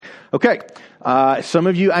Okay, some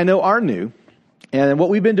of you I know are new, and what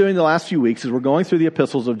we've been doing the last few weeks is we're going through the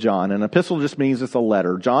epistles of John. An epistle just means it's a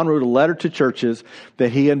letter. John wrote a letter to churches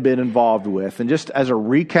that he had been involved with. And just as a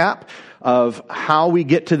recap of how we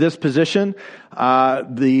get to this position,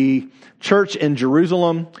 the church in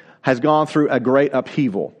Jerusalem has gone through a great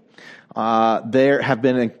upheaval. There have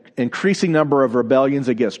been an increasing number of rebellions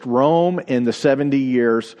against Rome in the 70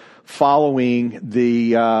 years following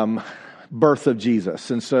the birth of Jesus.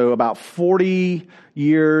 And so about 40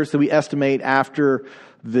 years that we estimate after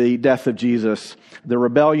the death of Jesus, the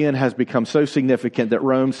rebellion has become so significant that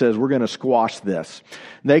Rome says, we're going to squash this.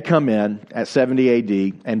 They come in at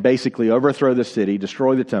 70 AD and basically overthrow the city,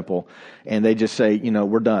 destroy the temple, and they just say,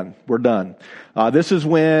 we're done. We're done. This is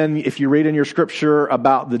when, if you read in your scripture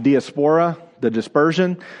about the diaspora, the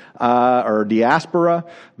dispersion, or diaspora,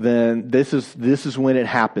 then this is when it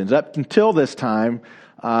happens. Up until this time,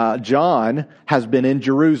 John has been in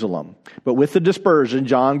Jerusalem. But with the dispersion,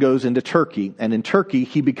 John goes into Turkey. And in Turkey,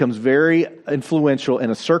 he becomes very influential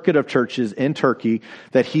in a circuit of churches in Turkey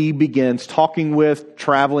that he begins talking with,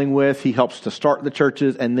 traveling with. He helps to start the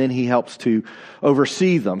churches, and then he helps to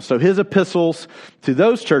oversee them. So his epistles to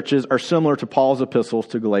those churches are similar to Paul's epistles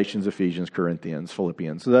to Galatians, Ephesians, Corinthians,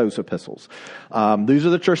 Philippians, those epistles. These are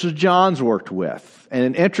the churches John's worked with.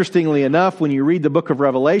 And interestingly enough, when you read the book of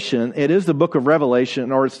Revelation, it is the book of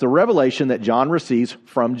Revelation, or it's the revelation that John receives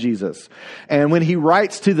from Jesus. And when he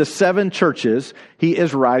writes to the 7 churches, he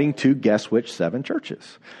is writing to, guess which 7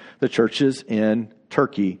 churches? The churches in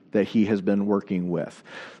Turkey that he has been working with.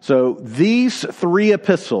 So these 3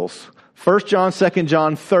 epistles, 1 John, 2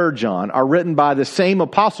 John, 3 John, are written by the same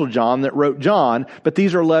Apostle John that wrote John, but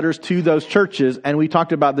these are letters to those churches, and we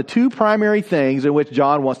talked about the 2 primary things in which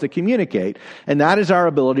John wants to communicate, and that is our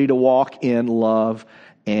ability to walk in love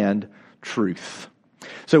and truth.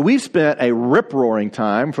 So we've spent a rip-roaring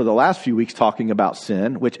time for the last few weeks talking about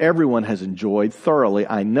sin, which everyone has enjoyed thoroughly.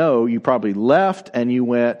 I know you probably left and you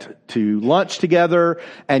went to lunch together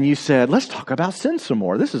and you said, let's talk about sin some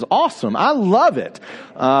more. This is awesome. I love it.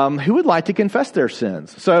 Who would like to confess their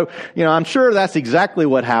sins? So, I'm sure that's exactly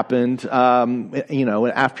what happened,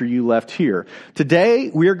 after you left here. Today,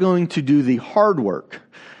 we're going to do the hard work.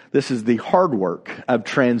 This is the hard work of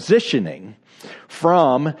transitioning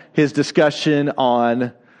from his discussion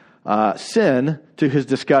on sin to his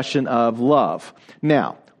discussion of love.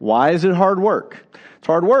 Now, why is it hard work? It's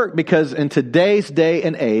hard work because in today's day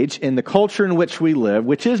and age, in the culture in which we live,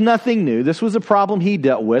 which is nothing new, this was a problem he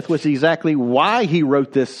dealt with, which is exactly why he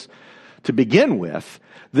wrote this to begin with.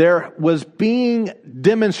 There was being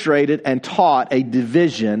demonstrated and taught a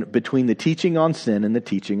division between the teaching on sin and the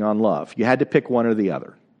teaching on love. You had to pick one or the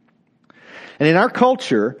other. And in our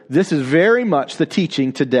culture, this is very much the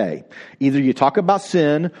teaching today. Either you talk about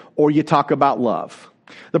sin or you talk about love.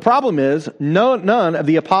 The problem is, none of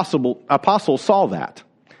the apostles saw that.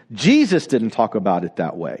 Jesus didn't talk about it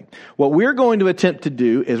that way. What we're going to attempt to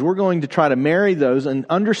do is we're going to try to marry those and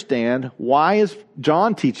understand, why is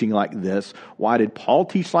John teaching like this? Why did Paul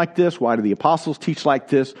teach like this? Why did the apostles teach like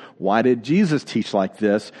this? Why did Jesus teach like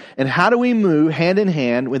this? And how do we move hand in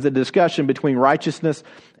hand with the discussion between righteousness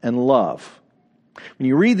and love? When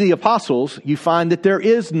you read the apostles, you find that there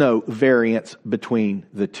is no variance between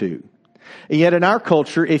the two. And yet in our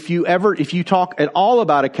culture, if you talk at all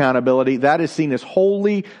about accountability, that is seen as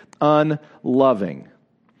wholly unloving.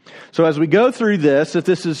 So as we go through this, if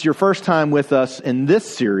this is your first time with us in this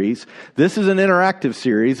series, this is an interactive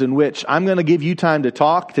series in which I'm going to give you time to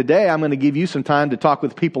talk. Today, I'm going to give you some time to talk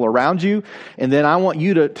with people around you, and then I want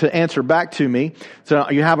you to answer back to me. So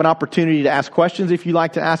you have an opportunity to ask questions if you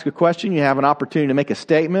like to ask a question. You have an opportunity to make a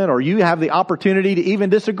statement, or you have the opportunity to even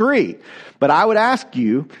disagree. But I would ask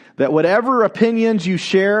you that whatever opinions you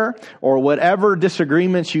share or whatever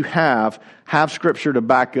disagreements you have Scripture to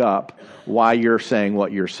back up why you're saying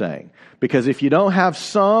what you're saying. Because if you don't have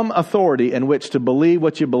some authority in which to believe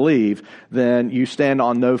what you believe, then you stand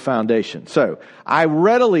on no foundation. So I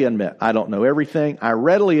readily admit I don't know everything. I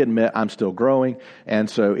readily admit I'm still growing. And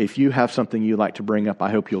so if you have something you'd like to bring up,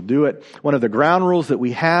 I hope you'll do it. One of the ground rules that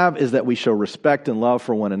we have is that we show respect and love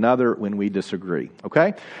for one another when we disagree.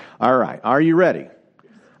 Okay? All right. Are you ready?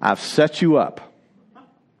 I've set you up.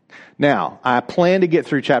 Now, I plan to get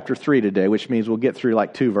through chapter 3 today, which means we'll get through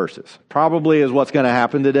like 2 verses. Probably is what's going to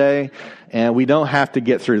happen today, and we don't have to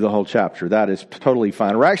get through the whole chapter. That is totally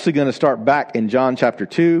fine. We're actually going to start back in John chapter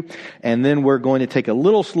 2, and then we're going to take a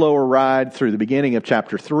little slower ride through the beginning of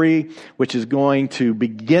chapter 3, which is going to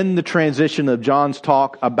begin the transition of John's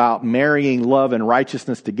talk about marrying love and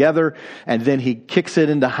righteousness together, and then he kicks it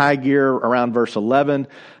into high gear around verse 11,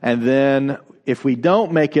 and then if we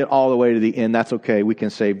don't make it all the way to the end, that's okay. We can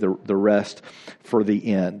save the rest for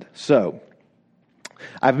the end. So,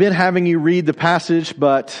 I've been having you read the passage,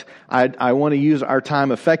 but I want to use our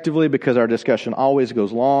time effectively because our discussion always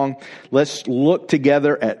goes long. Let's look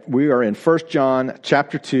together we are in 1 John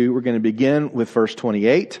chapter 2. We're going to begin with verse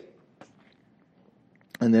 28.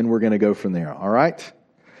 And then we're going to go from there, all right?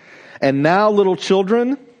 And now, little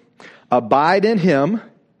children, abide in him,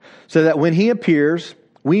 so that when he appears,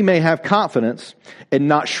 we may have confidence and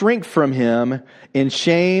not shrink from him in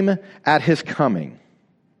shame at his coming.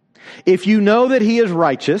 If you know that he is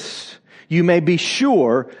righteous, you may be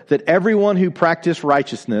sure that everyone who practices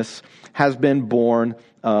righteousness has been born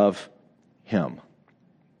of him.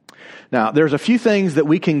 Now, there's a few things that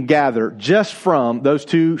we can gather just from those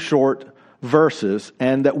two short verses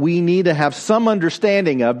and that we need to have some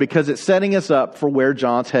understanding of because it's setting us up for where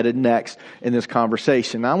John's headed next in this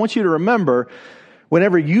conversation. Now, I want you to remember,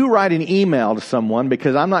 whenever you write an email to someone,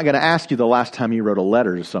 because I'm not going to ask you the last time you wrote a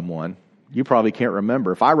letter to someone. You probably can't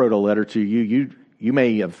remember. If I wrote a letter to you, you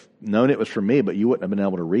may have known it was from me, but you wouldn't have been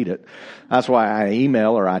able to read it. That's why I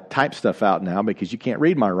email or I type stuff out now, because you can't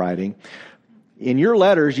read my writing. In your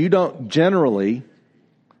letters, you don't generally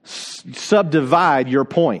subdivide your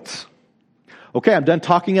points. Okay, I'm done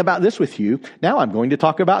talking about this with you. Now I'm going to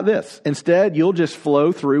talk about this. Instead, you'll just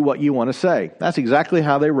flow through what you want to say. That's exactly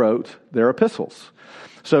how they wrote their epistles.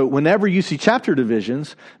 So whenever you see chapter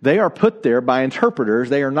divisions, they are put there by interpreters.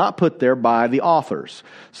 They are not put there by the authors.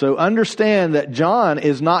 So understand that John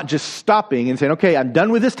is not just stopping and saying, okay, I'm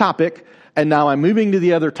done with this topic, and now I'm moving to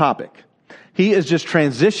the other topic. He is just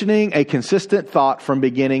transitioning a consistent thought from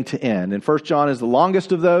beginning to end. And 1 John is the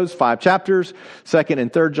longest of those, 5 chapters. 2nd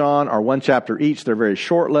and 3rd John are 1 chapter each. They're very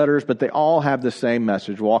short letters, but they all have the same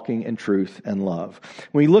message, walking in truth and love.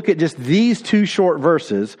 When we look at just these two short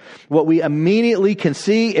verses, what we immediately can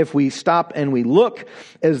see if we stop and we look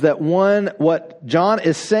is that what John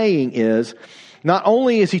is saying is, not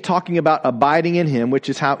only is he talking about abiding in him, which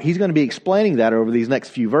is how he's going to be explaining that over these next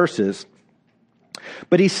few verses,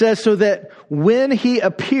 but he says so that when he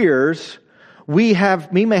appears, we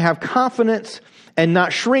may have confidence and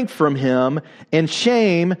not shrink from him in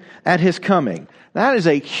shame at his coming. That is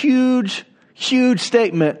a huge, huge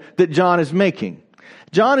statement that John is making.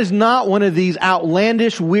 John is not one of these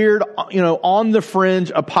outlandish, weird, on the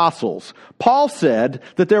fringe apostles. Paul said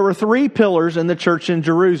that there were 3 pillars in the church in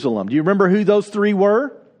Jerusalem. Do you remember who those 3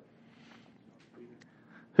 were?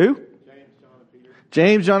 Who?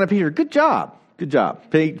 James, John, and Peter. Good job. Good job.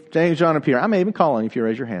 James, John, and Peter. I may even call on you if you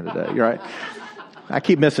raise your hand today. You're right. I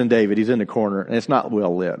keep missing David. He's in the corner, and it's not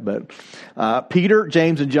well lit. But Peter,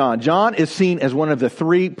 James, and John. John is seen as one of the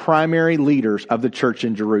 3 primary leaders of the church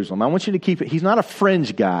in Jerusalem. I want you to keep it. He's not a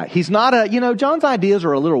fringe guy. He's not John's ideas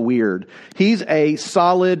are a little weird. He's a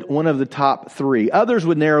solid one of the top 3. Others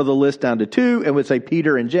would narrow the list down to 2 and would say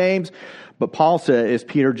Peter and James. But Paul says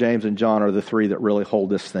Peter, James, and John are the 3 that really hold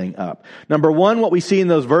this thing up. Number 1, what we see in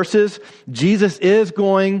those verses, Jesus is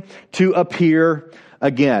going to appear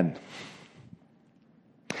again.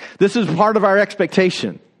 This is part of our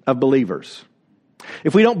expectation of believers.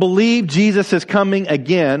 If we don't believe Jesus is coming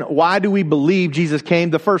again, why do we believe Jesus came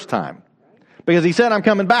the first time? Because he said, I'm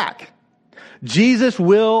coming back. Jesus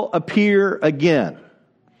will appear again.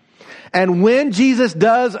 And when Jesus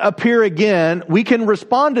does appear again, we can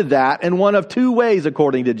respond to that in one of 2 ways,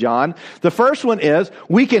 according to John. The first one is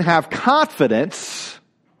we can have confidence,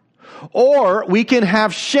 or we can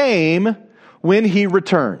have shame when he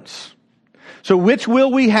returns. So which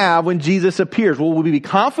will we have when Jesus appears? Will we be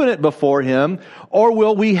confident before him, or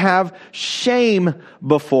will we have shame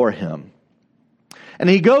before him? And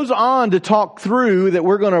he goes on to talk through, that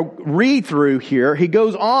we're going to read through here. He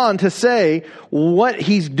goes on to say what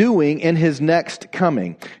he's doing in his next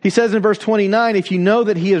coming. He says in verse 29, if you know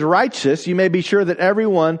that he is righteous, you may be sure that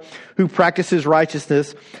everyone who practices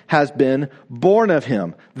righteousness has been born of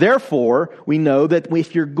him. Therefore, we know that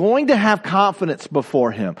if you're going to have confidence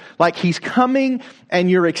before him, like he's coming and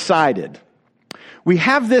you're excited. We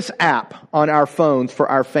have this app on our phones for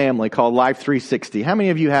our family called Life 360. How many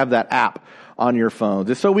of you have that app on your phones?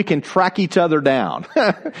 It's so we can track each other down.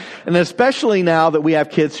 And especially now that we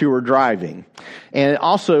have kids who are driving. And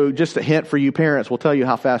also, just a hint for you parents, we'll tell you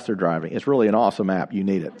how fast they're driving. It's really an awesome app. You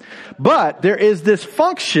need it. But there is this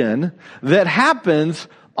function that happens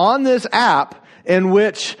on this app in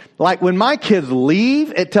which, like when my kids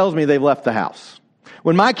leave, it tells me they've left the house.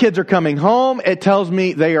 When my kids are coming home, it tells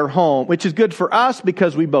me they are home, which is good for us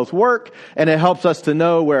because we both work, and it helps us to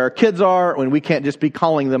know where our kids are when we can't just be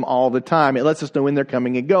calling them all the time. It lets us know when they're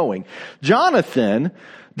coming and going. Jonathan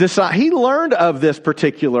he learned of this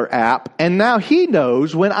particular app, and now he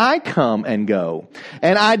knows when I come and go.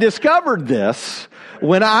 And I discovered this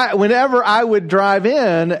whenever I would drive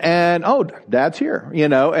in and, oh, Dad's here,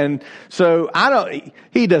 and so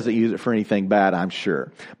he doesn't use it for anything bad, I'm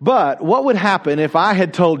sure. But what would happen if I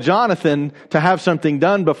had told Jonathan to have something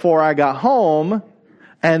done before I got home,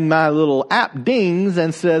 and my little app dings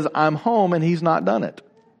and says I'm home and he's not done it?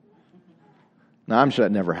 Now, I'm sure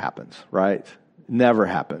that never happens, right? Never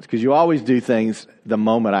happens, because you always do things the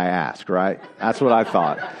moment I ask, right? That's what I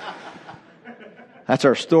thought. That's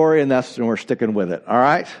our story, and we're sticking with it, all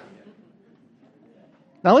right?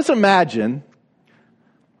 Now let's imagine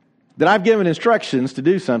that I've given instructions to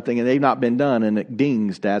do something and they've not been done, and it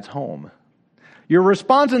dings Dad's home. Your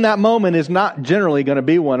response in that moment is not generally going to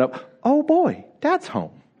be one of, oh boy, Dad's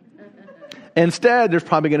home. Instead, there's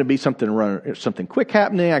probably going to be something quick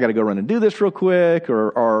happening. I got to go run and do this real quick,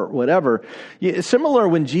 or whatever. Similar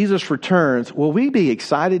when Jesus returns, will we be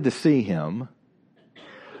excited to see him?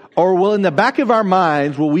 Or will, in the back of our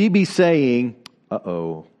minds, will we be saying,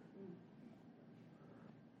 uh-oh.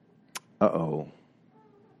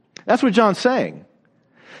 That's what John's saying.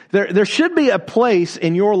 There should be a place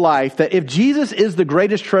in your life that if Jesus is the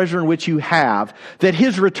greatest treasure in which you have, that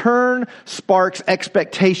his return sparks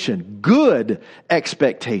expectation, good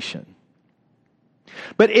expectation.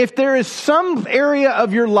 But if there is some area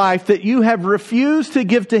of your life that you have refused to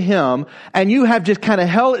give to him, and you have just kind of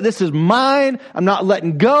held it, this is mine, I'm not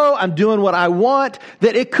letting go, I'm doing what I want,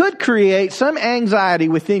 that it could create some anxiety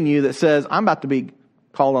within you that says, I'm about to be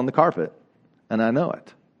called on the carpet, and I know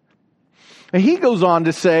it. And he goes on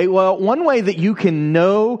to say, well, one way that you can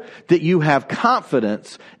know that you have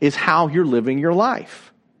confidence is how you're living your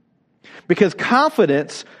life. Because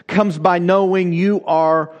confidence comes by knowing you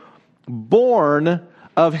are born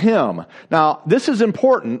of him. Now, this is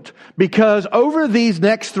important because over these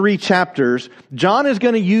next 3 chapters, John is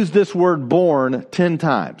going to use this word born 10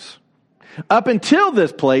 times. Up until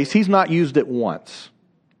this place, he's not used it once.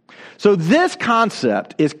 So this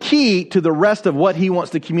concept is key to the rest of what he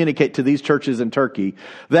wants to communicate to these churches in Turkey,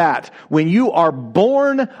 that when you are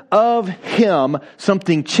born of him,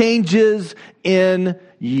 something changes in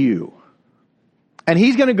you. And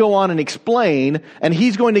he's going to go on and explain, and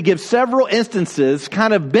he's going to give several instances,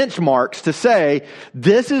 kind of benchmarks to say,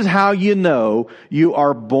 this is how you know you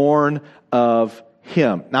are born of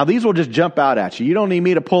him. Now, these will just jump out at you. You don't need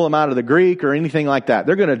me to pull them out of the Greek or anything like that.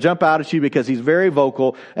 They're going to jump out at you because he's very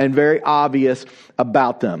vocal and very obvious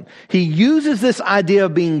about them. He uses this idea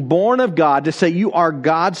of being born of God to say you are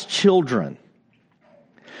God's children.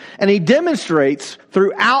 And he demonstrates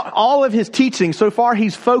throughout all of his teaching, so far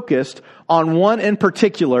he's focused on one in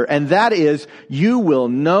particular, and that is, you will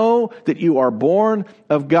know that you are born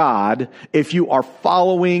of God if you are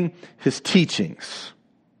following his teachings.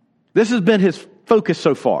 This has been his focus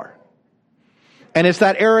so far. And it's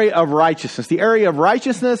that area of righteousness. The area of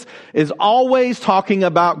righteousness is always talking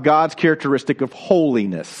about God's characteristic of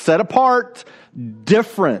holiness. Set apart,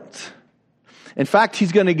 different. In fact,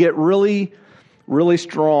 he's going to get really, really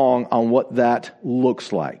strong on what that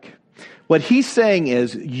looks like. What he's saying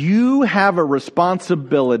is, you have a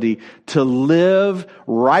responsibility to live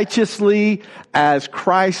righteously as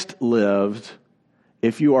Christ lived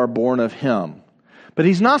if you are born of him. But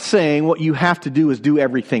he's not saying what you have to do is do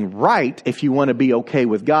everything right if you want to be okay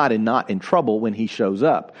with God and not in trouble when he shows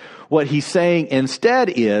up. What he's saying instead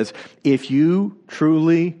is, if you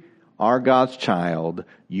truly are God's child,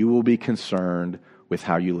 you will be concerned with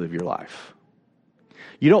how you live your life.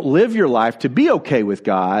 You don't live your life to be okay with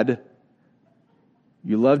God.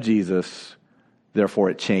 You love Jesus, therefore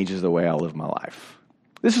it changes the way I live my life.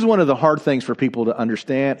 This is one of the hard things for people to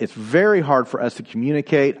understand. It's very hard for us to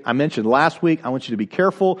communicate. I mentioned last week, I want you to be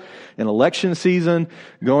careful in election season,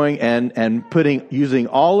 going and using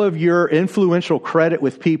all of your influential credit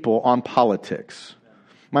with people on politics.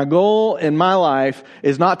 My goal in my life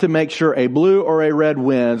is not to make sure a blue or a red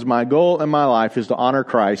wins. My goal in my life is to honor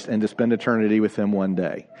Christ and to spend eternity with him one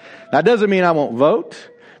day. That doesn't mean I won't vote.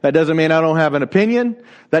 That doesn't mean I don't have an opinion.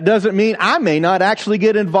 That doesn't mean I may not actually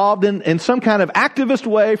get involved in some kind of activist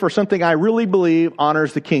way for something I really believe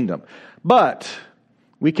honors the kingdom. But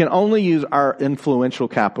we can only use our influential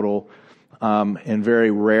capital in very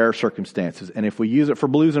rare circumstances. And if we use it for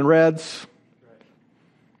blues and reds,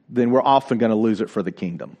 then we're often going to lose it for the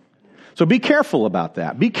kingdom. So be careful about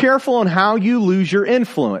that. Be careful on how you lose your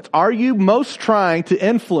influence. Are you most trying to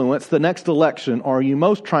influence the next election, or are you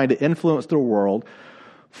most trying to influence the world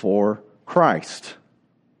for Christ?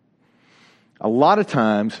 A lot of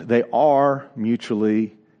times they are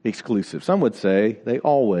mutually exclusive. Some would say they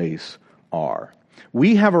always are.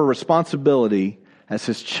 We have a responsibility as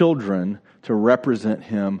His children to represent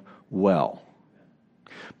Him well.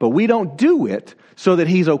 But we don't do it so that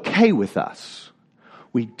He's okay with us.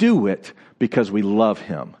 We do it because we love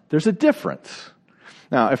Him. There's a difference.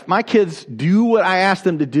 Now, if my kids do what I ask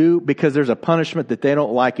them to do because there's a punishment that they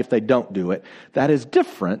don't like if they don't do it, that is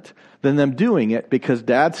different than them doing it because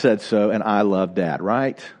Dad said so and I love Dad,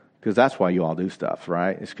 right? Because that's why you all do stuff,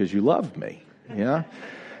 right? It's because you love me. Yeah?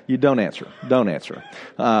 You don't answer. Don't answer.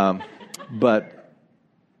 But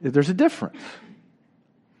there's a difference.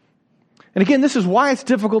 And again, this is why it's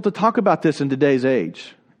difficult to talk about this in today's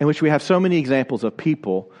age, in which we have so many examples of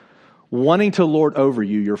people wanting to lord over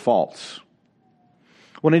you your faults,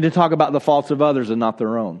 wanting to talk about the faults of others and not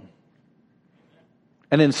their own.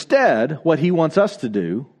 And instead, what He wants us to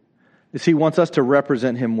do is He wants us to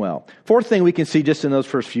represent Him well. Fourth thing we can see just in those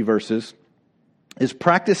first few verses is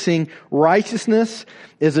practicing righteousness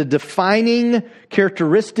is a defining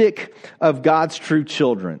characteristic of God's true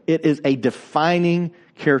children. It is a defining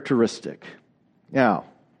characteristic. Now,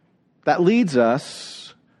 that leads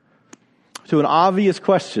us to an obvious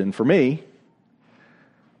question for me,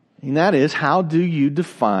 and that is, how do you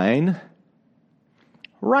define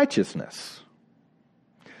righteousness?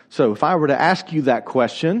 So if I were to ask you that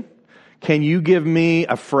question, can you give me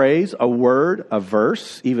a phrase, a word, a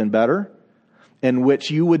verse, even better, in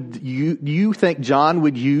which you think John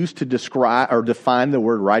would use to describe or define the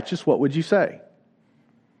word righteous? What would you say?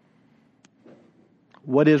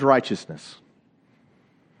 What is righteousness?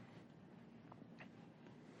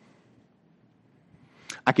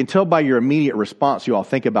 I can tell by your immediate response you all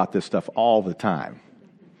think about this stuff all the time.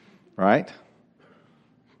 Right? I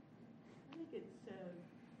think it's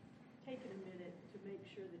taking a minute to make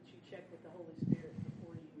sure that you check with the Holy Spirit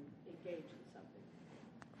before you engage in something.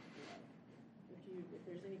 If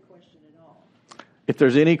there's any question at all. If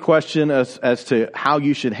there's any question as to how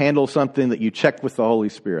you should handle something, that you check with the Holy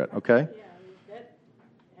Spirit, okay? Yeah,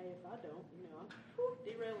 hey, if I don't, I'm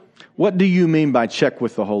derailing. What do you mean by check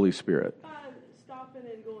with the Holy Spirit? Stopping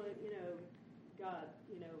and going, God,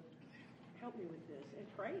 help me with this, and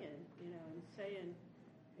praying, and saying,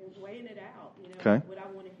 and weighing it out, Okay. Would I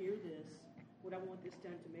want to hear this? Would I want this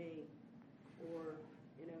done to me? Or,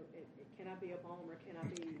 can I be a balm or can I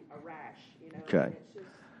be a rash? Okay. It's just,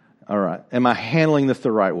 All right. Am I handling this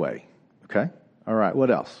the right way? Okay. All right. What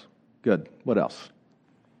else? Good. What else?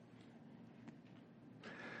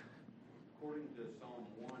 According to Psalm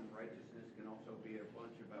 1, righteousness can also be a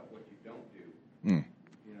bunch about what you don't do. Mm.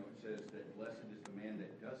 It says that blessed is the man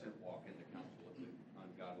that doesn't walk in the counsel of the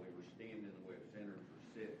ungodly, or stand in the way of sinners, or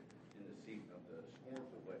sit in the seat of the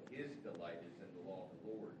scornful, but his delight is in the law of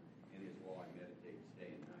the Lord, and his law he meditates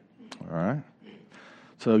day and night. All right.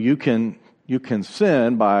 So you can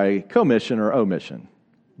sin by commission or omission.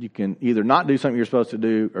 You can either not do something you're supposed to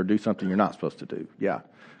do or do something you're not supposed to do. Yeah.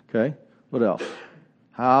 Okay. What else?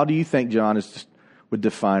 How do you think John would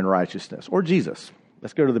define righteousness? Or Jesus?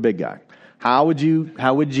 Let's go to the big guy. How would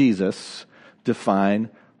Jesus define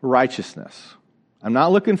righteousness? I'm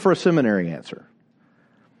not looking for a seminary answer.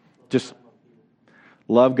 Just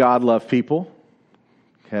love God, love people.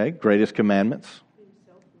 Okay. Greatest commandments.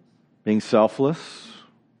 Being selfless.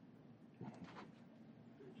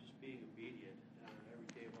 Just being obedient every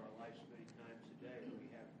day of our lives, many times a day. We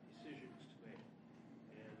have decisions to make.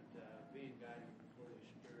 And being guided with the Holy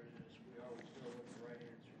Spirit in us, we always know what the right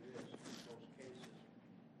answer is in most cases.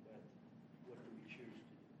 But what do we choose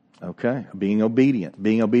to do? Okay. Being obedient.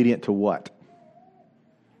 Being obedient to what?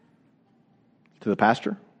 To the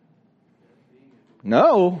pastor?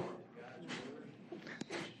 No.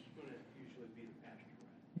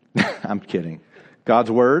 I'm kidding.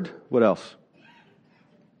 God's word. What else?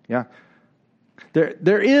 Yeah.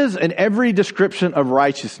 There is in every description of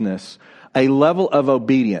righteousness a level of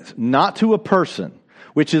obedience, not to a person,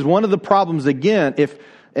 which is one of the problems again.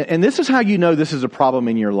 And this is how you know this is a problem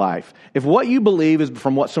in your life. If what you believe is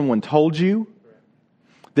from what someone told you,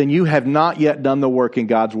 then you have not yet done the work in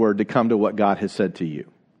God's word to come to what God has said to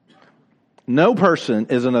you. No person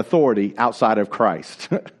is an authority outside of Christ.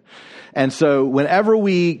 And so whenever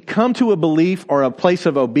we come to a belief or a place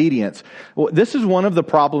of obedience, this is one of the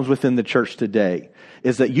problems within the church today,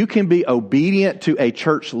 is that you can be obedient to a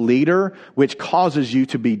church leader, which causes you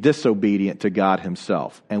to be disobedient to God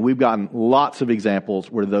himself. And we've gotten lots of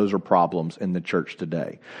examples where those are problems in the church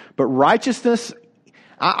today. But righteousness,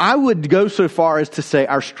 I would go so far as to say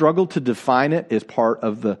our struggle to define it is part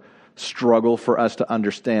of the struggle for us to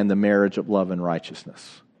understand the marriage of love and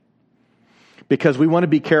righteousness. Because we want to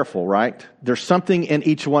be careful, right? There's something in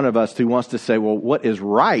each one of us who wants to say, well, what is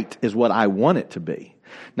right is what I want it to be.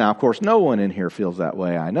 Now, of course, no one in here feels that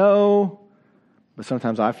way, I know, but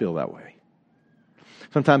sometimes I feel that way.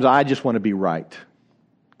 Sometimes I just want to be right.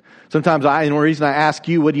 Sometimes and the reason I ask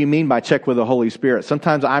you, what do you mean by check with the Holy Spirit?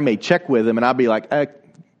 Sometimes I may check with him and I'll be like,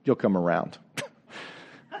 you'll come around.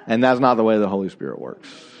 And that's not the way the Holy Spirit works,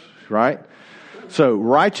 right? So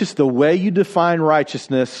the way you define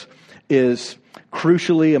righteousness is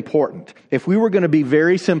crucially important. If we were going to be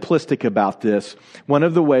very simplistic about this, one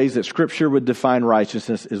of the ways that Scripture would define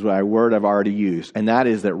righteousness is a word I've already used, and that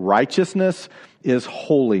is that righteousness is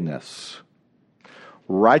holiness.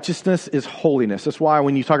 Righteousness is holiness. That's why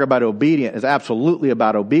when you talk about obedience, it's absolutely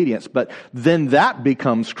about obedience. But then what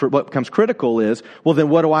becomes critical is, well, then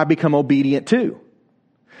what do I become obedient to?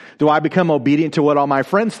 Do I become obedient to what all my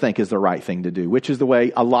friends think is the right thing to do, which is the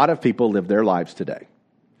way a lot of people live their lives today?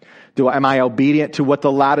 Am I obedient to what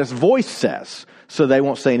the loudest voice says so they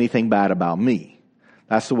won't say anything bad about me?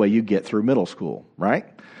 That's the way you get through middle school, right?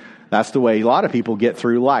 That's the way a lot of people get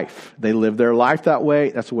through life. They live their life that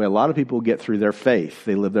way. That's the way a lot of people get through their faith.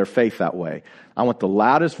 They live their faith that way. I want the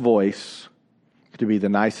loudest voice to be the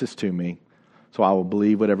nicest to me, so I will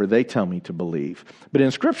believe whatever they tell me to believe. But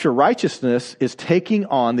in Scripture, righteousness is taking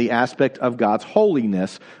on the aspect of God's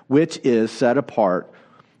holiness, which is set apart,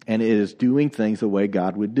 and it is doing things the way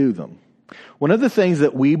God would do them. One of the things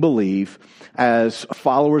that we believe as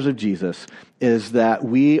followers of Jesus is that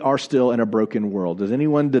we are still in a broken world. Does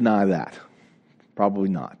anyone deny that? Probably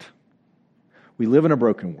not. We live in a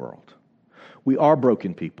broken world. We are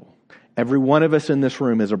broken people. Every one of us in this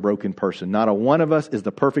room is a broken person. Not a one of us is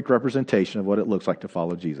the perfect representation of what it looks like to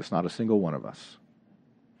follow Jesus. Not a single one of us.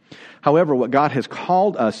 However, what God has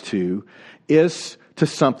called us to is to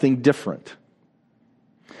something different.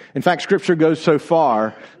 In fact, Scripture goes so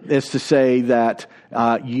far as to say that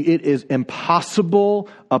it is impossible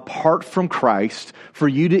apart from Christ for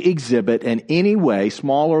you to exhibit in any way,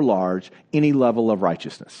 small or large, any level of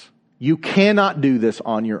righteousness. You cannot do this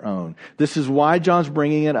on your own. This is why John's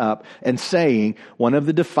bringing it up and saying one of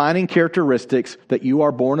the defining characteristics that you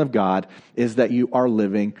are born of God is that you are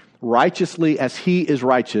living righteously as He is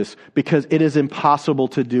righteous, because it is impossible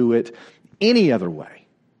to do it any other way.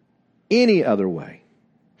 Any other way.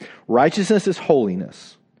 Righteousness is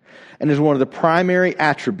holiness and is one of the primary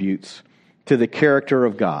attributes to the character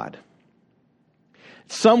of God.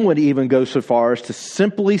 Some would even go so far as to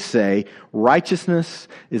simply say righteousness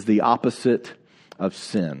is the opposite of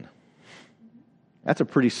sin. That's a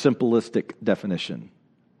pretty simplistic definition.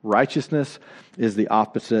 Righteousness is the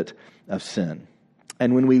opposite of sin.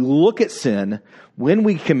 And when we look at sin, when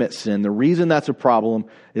we commit sin, the reason that's a problem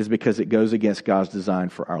is because it goes against God's design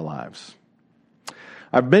for our lives.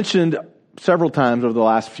 I've mentioned several times over the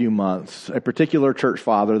last few months a particular church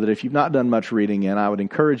father that if you've not done much reading in, I would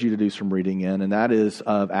encourage you to do some reading in, and that is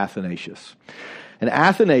of Athanasius. And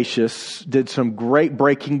Athanasius did some great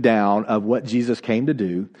breaking down of what Jesus came to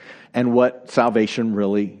do and what salvation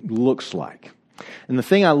really looks like. And the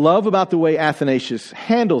thing I love about the way Athanasius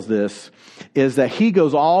handles this is that he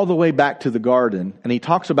goes all the way back to the garden, and he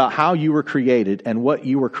talks about how you were created and what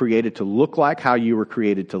you were created to look like, how you were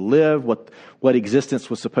created to live, what existence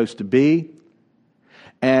was supposed to be.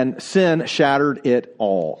 And sin shattered it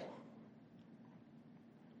all.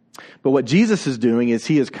 But what Jesus is doing is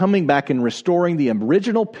He is coming back and restoring the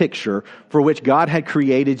original picture for which God had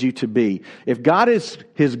created you to be. If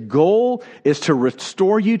His goal is to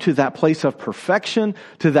restore you to that place of perfection,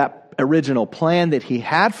 to that original plan that He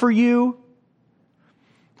had for you,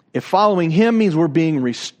 if following Him means we're being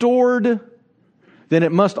restored, then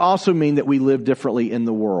it must also mean that we live differently in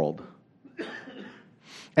the world.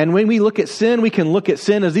 And when we look at sin, we can look at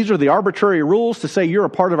sin as these are the arbitrary rules to say you're a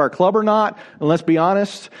part of our club or not. And let's be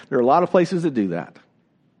honest, there are a lot of places that do that.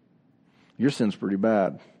 Your sin's pretty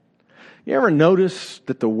bad. You ever notice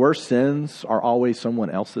that the worst sins are always someone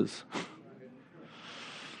else's?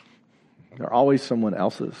 They're always someone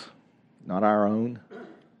else's, not our own.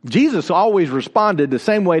 Jesus always responded the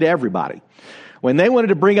same way to everybody. When they wanted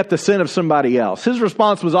to bring up the sin of somebody else, His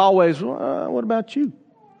response was always, what about you?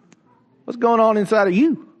 What's going on inside of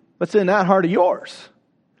you? What's in that heart of yours?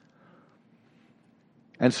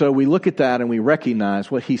 And so we look at that and we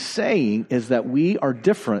recognize what He's saying is that we are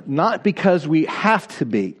different, not because we have to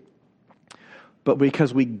be, but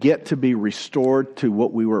because we get to be restored to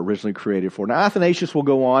what we were originally created for. Now, Athanasius will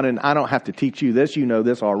go on, and I don't have to teach you this, you know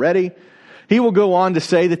this already. He will go on to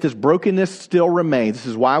say that this brokenness still remains. This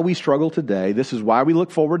is why we struggle today. This is why we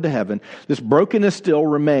look forward to heaven. This brokenness still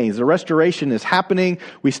remains. The restoration is happening.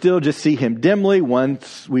 We still just see Him dimly.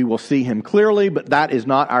 Once we will see Him clearly, but that is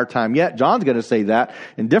not our time yet. John's going to say that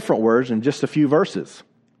in different words in just a few verses.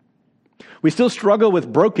 We still struggle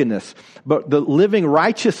with brokenness, but the living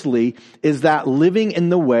righteously is that living in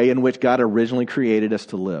the way in which God originally created us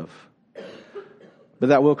to live. but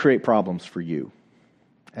that will create problems for you.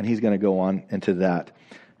 And he's going to go on into that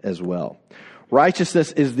as well.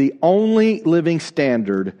 Righteousness is the only living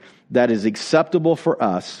standard that is acceptable for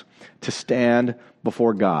us to stand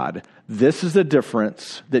before God. This is the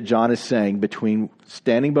difference that John is saying between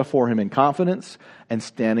standing before him in confidence and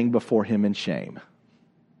standing before him in shame.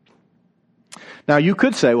 Now, you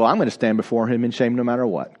could say, well, I'm going to stand before him in shame no matter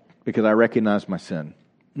what, because I recognize my sin.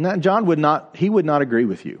 Now, John would not agree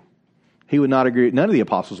with you. He would not agree. None of the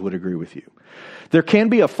apostles would agree with you. There can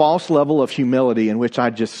be a false level of humility in which I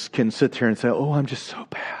just can sit there and say, oh, I'm just so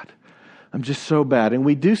bad. I'm just so bad. And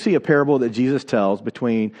we do see a parable that Jesus tells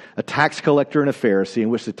between a tax collector and a Pharisee, in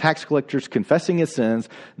which the tax collector is confessing his sins,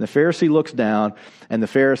 and the Pharisee looks down, and the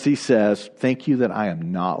Pharisee says, thank you that I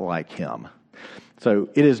am not like him. So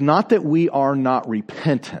it is not that we are not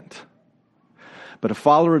repentant, but a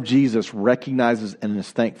follower of Jesus recognizes and is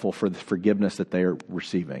thankful for the forgiveness that they are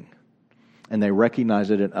receiving. And they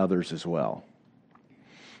recognize it in others as well.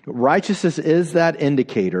 Righteousness is that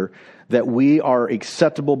indicator that we are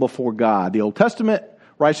acceptable before God. The Old Testament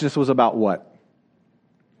righteousness was about what?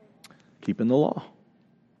 Keeping the law.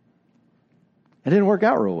 It didn't work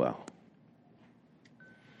out real well.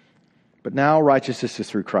 But now righteousness is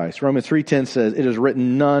through Christ. Romans 3:10 says, it is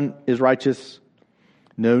written, none is righteous,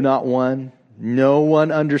 no, not one. No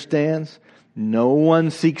one understands. No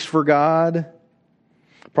one seeks for God.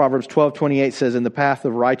 Proverbs 12:28 says, in the path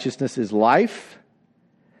of righteousness is life,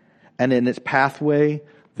 and in its pathway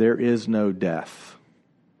there is no death.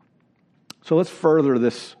 So let's further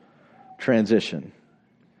this transition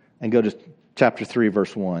and go to chapter 3,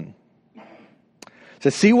 verse 1. It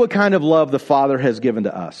says, see what kind of love the Father has given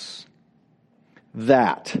to us.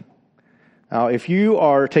 That. Now, if you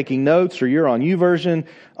are taking notes or you're on YouVersion,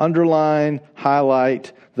 underline,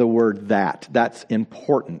 highlight the word that. That's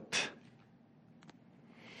important.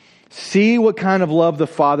 See what kind of love the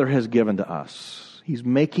Father has given to us. He's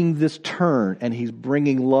making this turn, and he's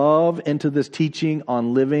bringing love into this teaching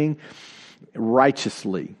on living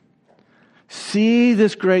righteously. See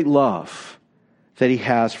this great love that he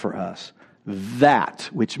has for us. That,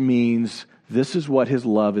 which means this is what his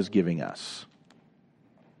love is giving us.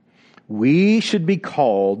 We should be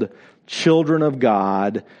called children of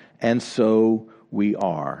God, and so we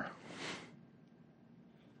are.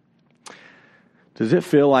 Does it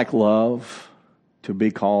feel like love to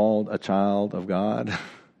be called a child of God?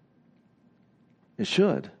 It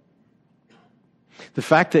should. The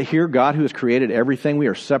fact that here God, who has created everything, we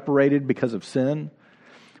are separated because of sin.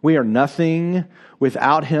 We are nothing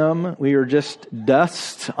without him. We are just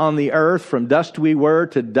dust on the earth. From dust we were,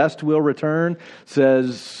 to dust we'll return.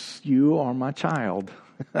 Says, you are my child.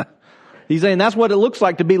 He's saying that's what it looks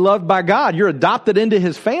like to be loved by God. You're adopted into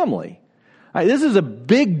his family. All right, this is a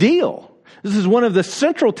big deal. This is one of the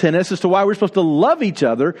central tenets as to why we're supposed to love each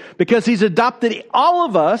other, because he's adopted all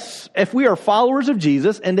of us, if we are followers of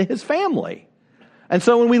Jesus, into his family. And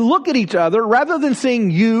so when we look at each other, rather than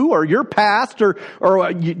seeing you or your past or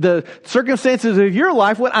the circumstances of your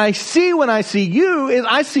life, what I see when I see you is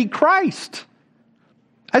I see Christ.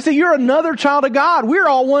 I say, you're another child of God. We're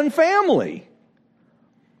all one family.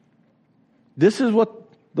 This is what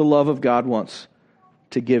the love of God wants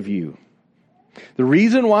to give you. The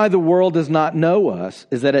reason why the world does not know us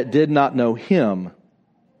is that it did not know him.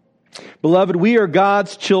 Beloved, we are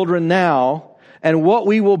God's children now, and what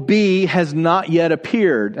we will be has not yet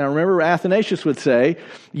appeared. Now remember, Athanasius would say,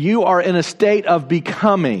 you are in a state of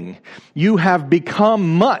becoming. You have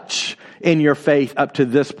become much in your faith up to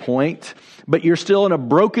this point, but you're still in a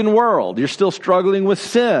broken world. You're still struggling with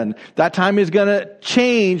sin. That time is going to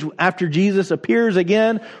change after Jesus appears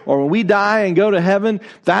again, or when we die and go to heaven.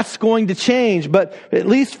 That's going to change. But at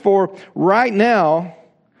least for right now,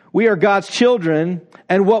 we are God's children,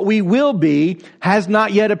 and what we will be has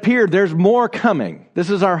not yet appeared. There's more coming. This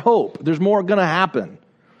is our hope. There's more going to happen.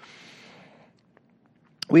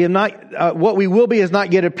 We have not, what we will be has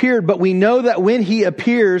not yet appeared, but we know that when he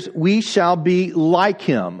appears, we shall be like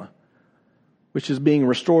him, which is being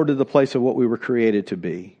restored to the place of what we were created to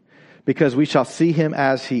be, because we shall see him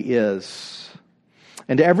as he is.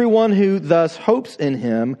 And everyone who thus hopes in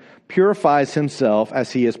him purifies himself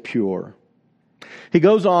as he is pure. He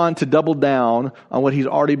goes on to double down on what he's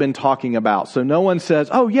already been talking about. So no one says,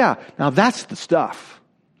 oh yeah, now that's the stuff.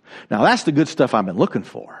 Now that's the good stuff I've been looking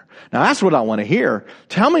for. Now that's what I want to hear.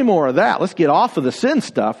 Tell me more of that. Let's get off of the sin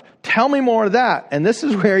stuff. Tell me more of that. And this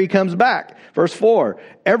is where he comes back. Verse 4,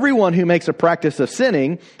 everyone who makes a practice of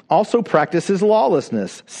sinning also practices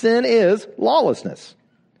lawlessness. Sin is lawlessness.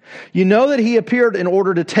 You know that he appeared in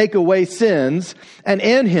order to take away sins, and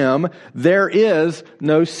in him there is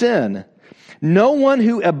no sin. No one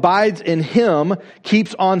who abides in him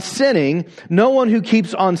keeps on sinning. No one who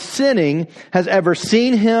keeps on sinning has ever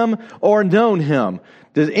seen him or known him.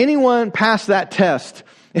 Does anyone pass that test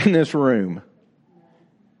in this room?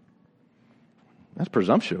 That's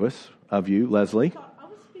presumptuous of you, Leslie. I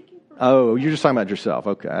was speaking for Oh, you're just talking about yourself.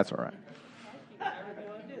 Okay, that's all right. I had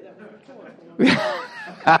no idea that was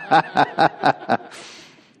rhetorical.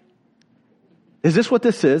 Is this what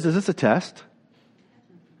this is? Is this a test?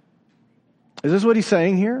 Is this what he's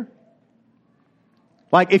saying here?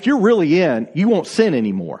 Like, if you're really in, you won't sin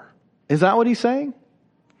anymore. Is that what he's saying?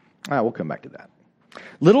 All right, we'll come back to that.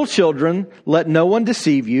 Little children, let no one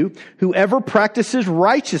deceive you. Whoever practices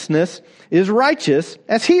righteousness is righteous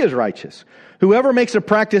as he is righteous. Whoever makes a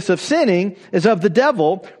practice of sinning is of the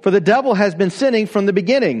devil, for the devil has been sinning from the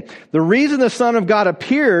beginning. The reason the Son of God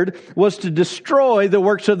appeared was to destroy the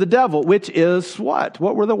works of the devil, which is what?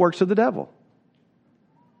 What were the works of the devil?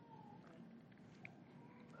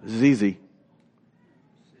 This is easy.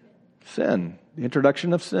 Sin. The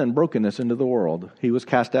introduction of sin, brokenness into the world. He was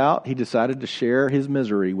cast out. He decided to share his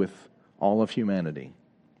misery with all of humanity.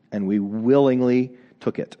 And we willingly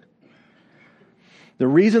took it. The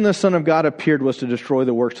reason the Son of God appeared was to destroy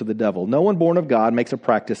the works of the devil. No one born of God makes a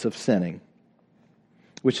practice of sinning,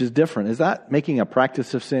 which is different. Is that making a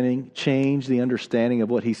practice of sinning change the understanding of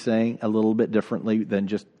what he's saying a little bit differently than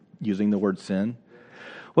just using the word sin?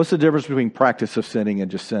 What's the difference between practice of sinning and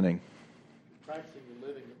just sinning? Practicing and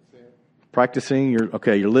living in sin. Practicing,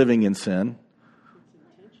 you're living in sin.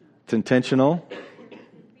 It's intentional. Being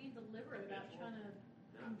deliberate about trying to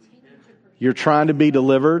continue to pursue. You're trying to be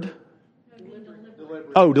delivered. Being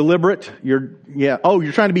deliberate. Oh, deliberate. You're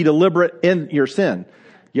trying to be deliberate in your sin.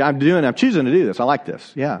 Yeah, I'm choosing to do this. I like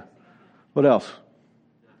this. Yeah. What else?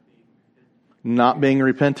 Not being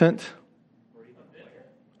repentant.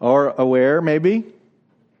 Or aware, maybe.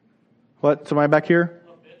 What? Somebody back here?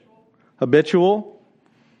 Habitual.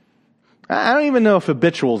 I don't even know if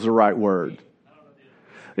habitual is the right word.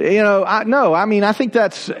 I think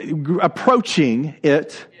that's approaching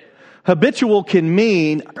it. Habitual can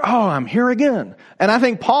mean, I'm here again. And I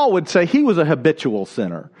think Paul would say he was a habitual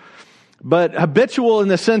sinner. But habitual in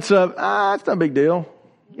the sense of, it's not a big deal.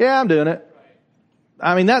 Yeah, I'm doing it.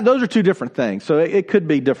 I mean, those are two different things. So it could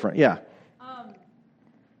be different. Yeah.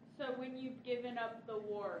 So when you've given up the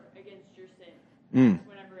war against your sin, that's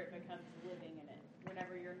whenever it becomes living in it.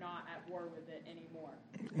 Whenever you're not at war with it anymore.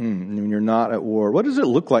 When you're not at war. What does it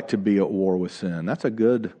look like to be at war with sin? That's a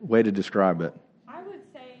good way to describe it. I would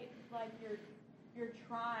say, like, you're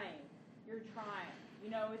trying. You're trying.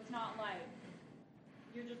 It's not like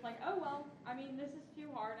you're just like, oh well, I mean, this is too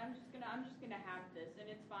hard. I'm just gonna have this, and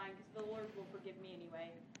it's fine because the Lord will forgive me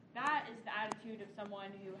anyway. That is the attitude of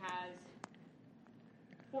someone who has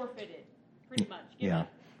forfeited, pretty much.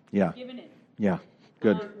 Given in. Yeah.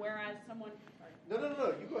 Good. Whereas someone.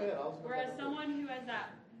 No, you go ahead. Whereas someone who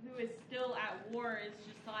is still at war is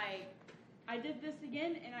just like, I did this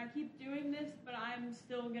again and I keep doing this, but I'm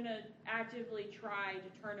still gonna actively try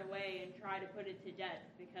to turn away and try to put it to death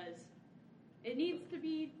because it needs to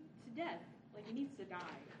be to death. Like, it needs to die.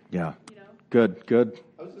 Yeah. Good.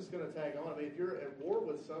 I was just going to tag on. I mean, if you're at war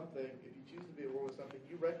with something, if you choose to be at war with something,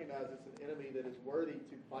 you recognize it's an enemy that is worthy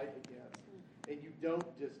to fight against, and you don't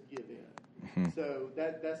just give in. Mm-hmm. So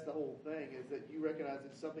that's the whole thing, is that you recognize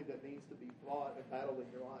it's something that needs to be fought and battled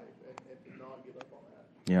in your life, and to not give up on that.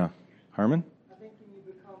 Yeah. Herman? I think when you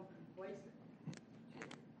become complacent,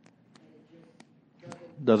 it just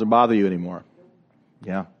Doesn't bother you anymore.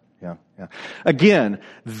 Yeah. Again,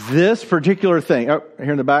 this particular thing. Oh,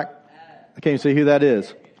 here in the back. I can't even see who that is.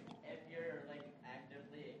 If you're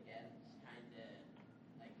actively against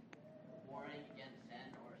warring against sin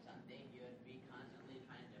or something, you would be constantly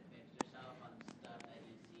trying to fix yourself on stuff that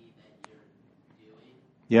you see that you're doing.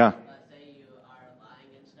 Yeah. Let's say you are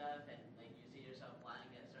lying and stuff, and you see yourself lying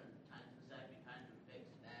at certain times and stuff. You're trying to fix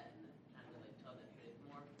that and trying to tell the truth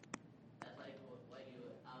more. That's what I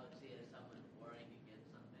would see as someone warring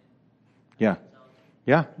against something. Yeah.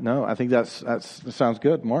 Yeah. No, I think that sounds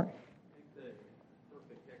good, Mark. I think the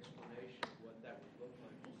perfect explanation of what that would look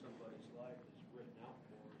like in somebody's life is written out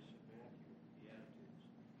for us in Matthew, the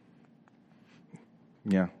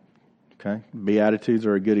Beatitudes. Yeah. Okay. Beatitudes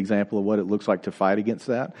are a good example of what it looks like to fight against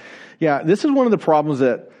that. Yeah, this is one of the problems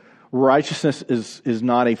that righteousness is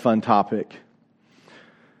not a fun topic.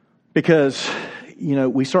 Because,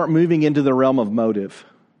 we start moving into the realm of motive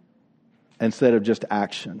instead of just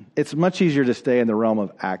action. It's much easier to stay in the realm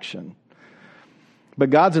of action. But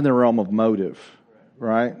God's in the realm of motive,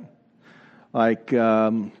 right? Like,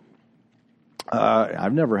 I've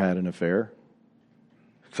never had an affair.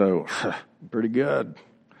 So, pretty good.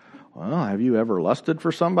 Well, have you ever lusted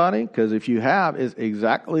for somebody? Because if you have, it's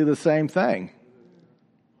exactly the same thing.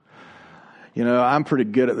 You know, I'm pretty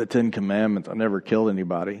good at the 10 Commandments. I never killed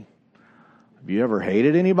anybody. Have you ever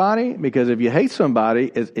hated anybody? Because if you hate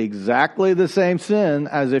somebody, it's exactly the same sin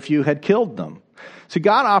as if you had killed them. So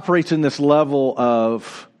God operates in this level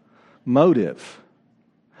of motive,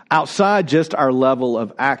 outside just our level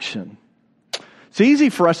of action. It's easy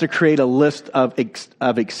for us to create a list of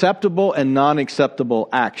acceptable and non-acceptable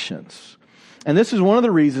actions. And this is one of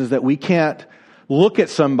the reasons that we can't look at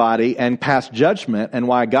somebody and pass judgment, and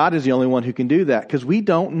why God is the only one who can do that, because we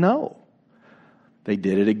don't know. They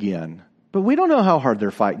did it again. But we don't know how hard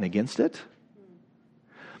they're fighting against it.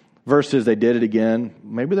 Versus they did it again,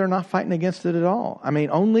 maybe they're not fighting against it at all. I mean,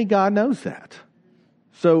 only God knows that.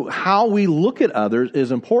 So how we look at others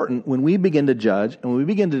is important when we begin to judge and when we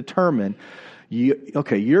begin to determine,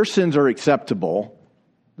 your sins are acceptable.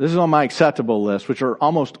 This is on my acceptable list, which are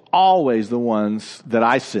almost always the ones that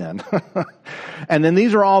I sin. And then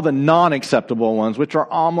these are all the non-acceptable ones, which are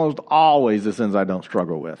almost always the sins I don't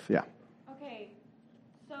struggle with. Yeah. Okay,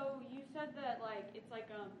 so you said that, it's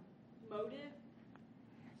motive.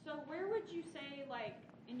 So where would you say,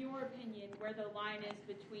 in your opinion, where the line is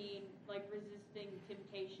between, resisting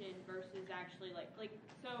temptation versus actually,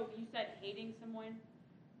 so you said hating someone.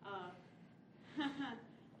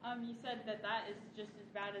 You said that is just as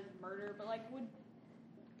bad as murder, but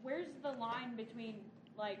where's the line between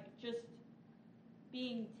just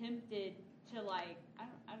being tempted to I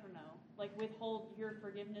don't know, withhold your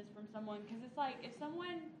forgiveness from someone? Because it's if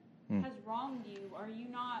someone has wronged you, are you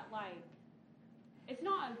not it's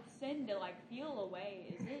not a sin to feel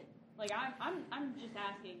away, is it? I'm just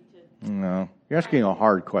asking to. No, you're asking a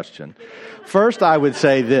hard question. First, I would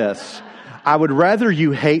say this. I would rather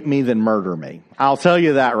you hate me than murder me. I'll tell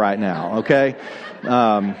you that right now, okay?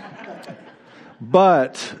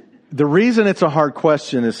 But the reason it's a hard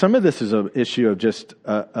question is some of this is an issue of just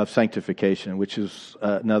of sanctification, which is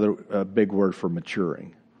another big word for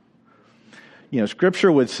maturing.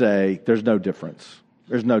 Scripture would say there's no difference.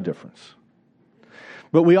 There's no difference.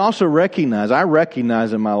 But we also I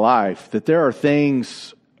recognize in my life that there are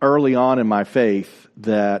things early on in my faith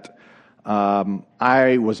that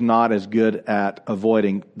I was not as good at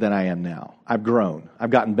avoiding than I am now. I've grown. I've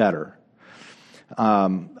gotten better.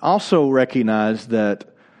 Also recognize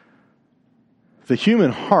that the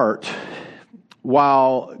human heart,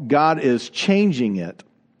 while God is changing it,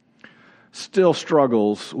 still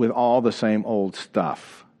struggles with all the same old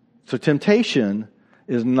stuff. So temptation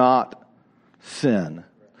is not sin.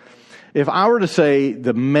 If I were to say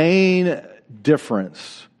the main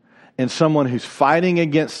difference in someone who's fighting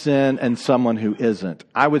against sin and someone who isn't,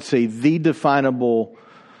 I would say the definable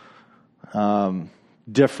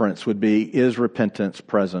difference would be, is repentance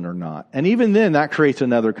present or not? And even then, that creates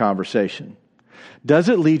another conversation. Does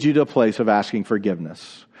it lead you to a place of asking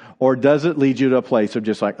forgiveness? Or does it lead you to a place of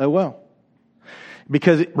just oh, well?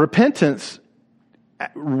 Because repentance,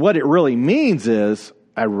 what it really means is,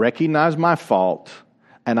 I recognize my fault,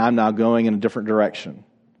 and I'm now going in a different direction.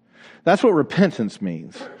 That's what repentance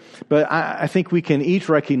means. But I think we can each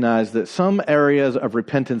recognize that some areas of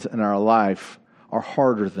repentance in our life are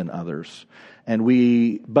harder than others.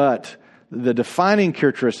 But the defining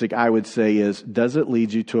characteristic, I would say, is, does it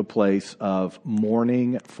lead you to a place of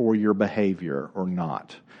mourning for your behavior or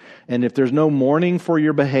not? And if there's no mourning for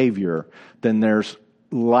your behavior, then there's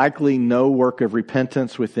likely no work of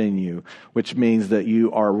repentance within you, which means that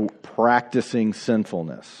you are practicing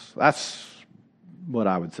sinfulness. That's what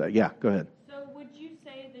I would say. Yeah, go ahead. So would you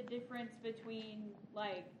say the difference between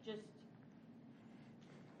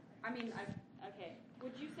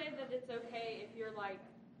would you say that it's okay if you're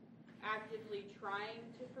actively trying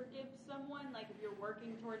to forgive someone? If you're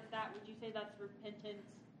working towards that, would you say that's repentance?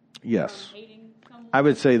 Yes. From hating someone? I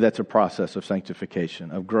would say that's a process of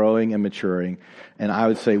sanctification, of growing and maturing. And I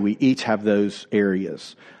would say we each have those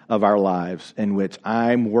areas of our lives in which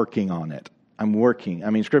I'm working on it. I'm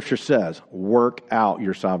working. Scripture says, work out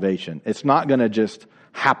your salvation. It's not going to just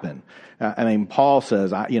happen. Paul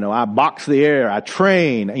says, I box the air, I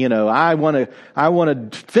train, I want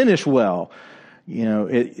to finish well. We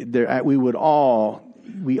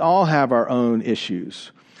all have our own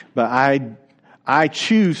issues, but I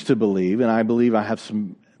choose to believe, and I believe I have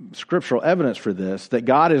some scriptural evidence for this, that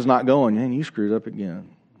God is not going, man, you screwed up again.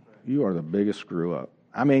 You are the biggest screw up.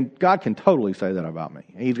 God can totally say that about me.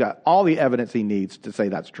 He's got all the evidence he needs to say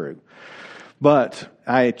that's true. But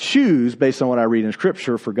I choose, based on what I read in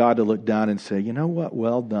Scripture, for God to look down and say, you know what?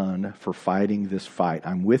 Well done for fighting this fight.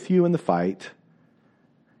 I'm with you in the fight.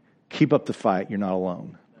 Keep up the fight. You're not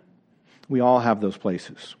alone. We all have those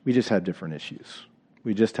places. We just have different issues.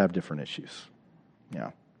 We just have different issues.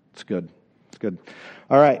 Yeah, it's good. It's good.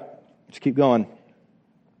 All right, let's keep going.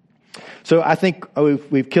 So I think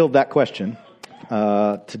we've killed that question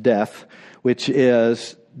to death, which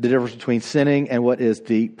is the difference between sinning and what is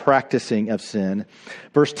the practicing of sin.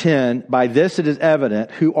 Verse 10, by this it is evident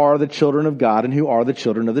who are the children of God and who are the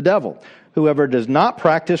children of the devil. Whoever does not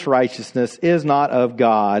practice righteousness is not of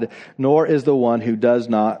God, nor is the one who does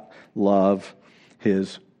not love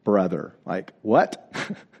his brother. Like, what?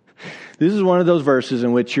 This is one of those verses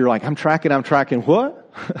in which you're like, I'm tracking, what?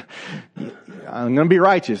 I'm going to be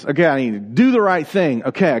righteous. Okay, I need to do the right thing.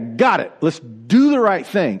 Okay, I got it. Let's do the right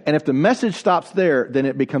thing. And if the message stops there, then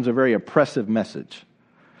it becomes a very oppressive message.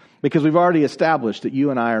 Because we've already established that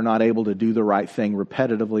you and I are not able to do the right thing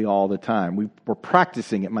repetitively all the time. We're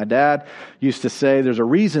practicing it. My dad used to say there's a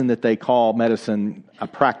reason that they call medicine a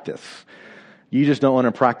practice. You just don't want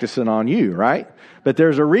to practice it on you, right? But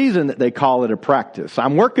there's a reason that they call it a practice.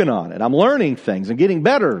 I'm working on it. I'm learning things and getting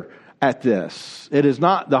better at this. It is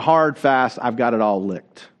not the hard, fast, I've got it all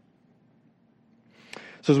licked.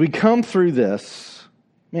 So as we come through this,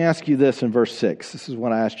 let me ask you this in verse 6. This is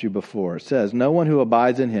what I asked you before. It says, no one who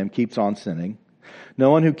abides in him keeps on sinning. No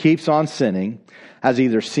one who keeps on sinning has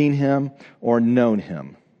either seen him or known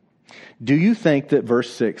him. Do you think that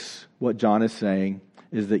verse 6, what John is saying,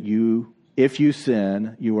 is that if you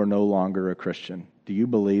sin, you are no longer a Christian? Do you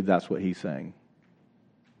believe that's what he's saying?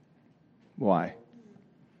 Why?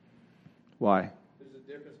 Why? There's a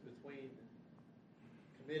difference between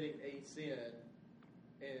committing a sin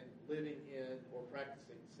and living in or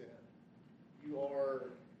practicing sin. You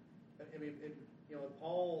are,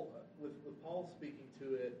 with Paul speaking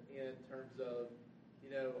to it in terms of,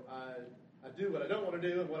 I do what I don't want to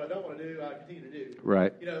do, and what I don't want to do, I continue to do.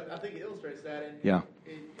 Right. I think it illustrates that, and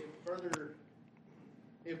it further,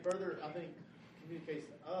 I think, communicates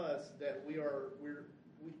to us that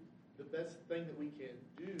the best thing that we can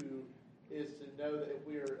do is to know that if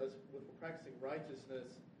we're practicing righteousness,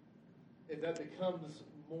 if that becomes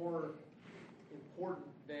more important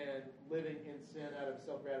than living in sin out of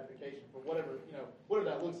self-gratification for whatever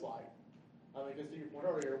that looks like. Because to your point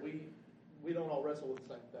earlier, we don't all wrestle with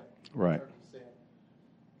the same thing. Right. In terms of sin.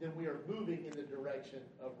 Then we are moving in the direction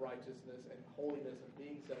of righteousness and holiness and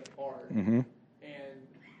being set apart. Mm-hmm. And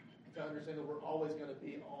to understand that we're always going to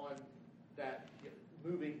be on that,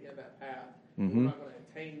 moving in that path. Mm-hmm. We're not going to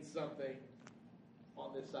attain something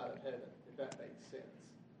on this side of heaven, if that makes sense.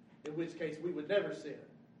 In which case, we would never sin,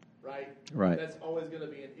 right? Right. That's always going to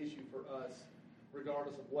be an issue for us,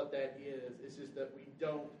 regardless of what that is. It's just that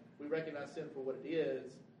we recognize sin for what it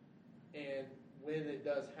is, and when it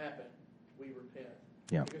does happen, we repent.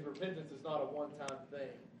 Yeah. Because repentance is not a one-time thing.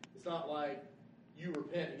 It's not like you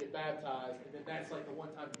repent and get baptized, and then that's like the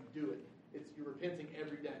one time you do it. You're repenting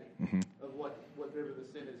every day of whatever the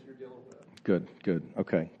sin is you're dealing with. Good.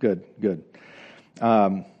 Okay, good.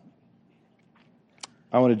 I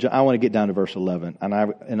want to get down to verse 11, and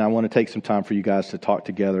I want to take some time for you guys to talk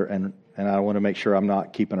together, and I want to make sure I'm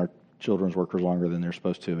not keeping our children's workers longer than they're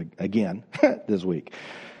supposed to again this week.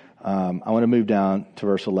 I want to move down to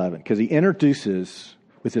verse 11 because he introduces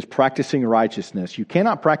with his practicing righteousness. You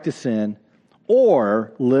cannot practice sin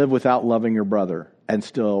or live without loving your brother and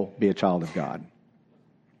still be a child of God.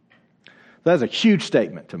 That's a huge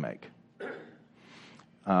statement to make.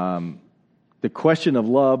 The question of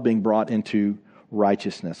love being brought into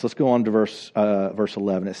righteousness. Let's go on to verse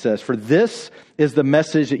 11. It says, "For this is the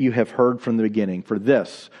message that you have heard from the beginning." For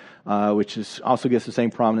this, which also gets the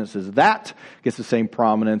same prominence as that, gets the same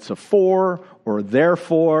prominence of for or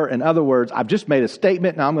therefore. In other words, I've just made a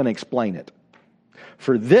statement, now I'm going to explain it.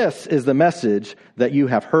 For this is the message that you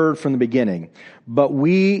have heard from the beginning. But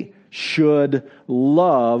we should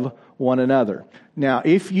love one another. Now,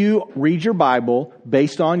 if you read your Bible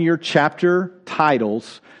based on your chapter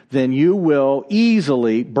titles, then you will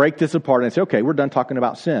easily break this apart and say, okay, we're done talking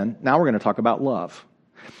about sin. Now we're going to talk about love.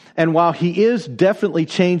 And while he is definitely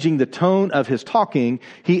changing the tone of his talking,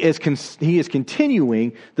 he is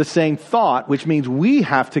continuing the same thought, which means we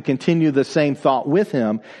have to continue the same thought with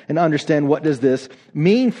him and understand what does this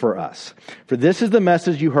mean for us. For this is the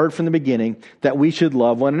message you heard from the beginning, that we should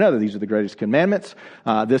love one another. These are the greatest commandments.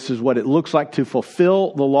 This is what it looks like to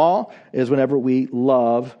fulfill the law, is whenever we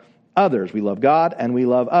love others. We love God and we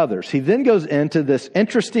love others. He then goes into this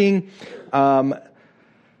interesting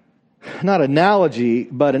not analogy,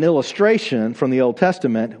 but an illustration from the Old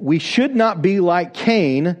Testament. We should not be like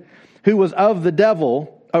Cain, who was of the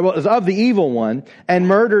devil, or was of the evil one, and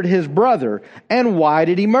murdered his brother. And why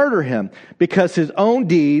did he murder him? Because his own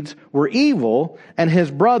deeds were evil and his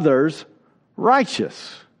brother's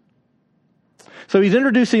righteous. So he's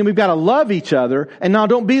introducing we've got to love each other. And now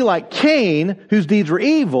don't be like Cain, whose deeds were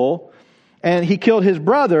evil, and he killed his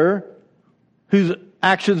brother, whose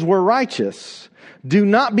actions were righteous. Do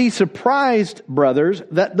not be surprised, brothers,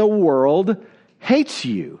 that the world hates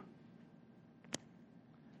you.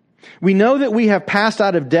 We know that we have passed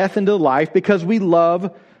out of death into life because we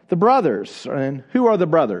love the brothers. And who are the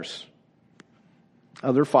brothers?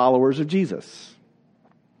 Other followers of Jesus.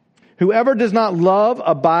 Whoever does not love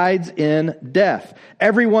abides in death.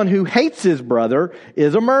 Everyone who hates his brother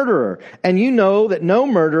is a murderer. And you know that no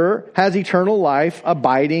murderer has eternal life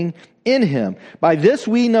abiding in him. By this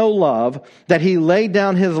we know love, that he laid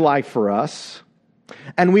down his life for us,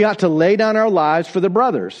 and we ought to lay down our lives for the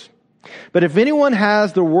brothers. But if anyone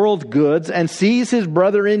has the world's goods and sees his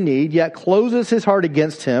brother in need, yet closes his heart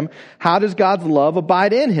against him, how does God's love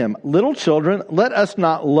abide in him? Little children, let us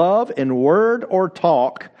not love in word or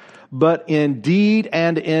talk, but in deed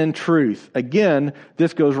and in truth. Again,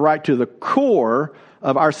 this goes right to the core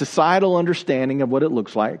of our societal understanding of what it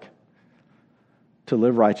looks like to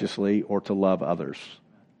live righteously or to love others.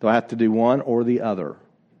 Do I have to do one or the other?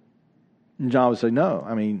 And John would say, no,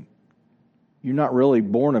 you're not really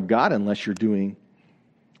born of God unless you're doing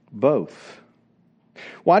both.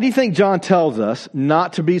 Why do you think John tells us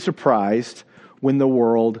not to be surprised when the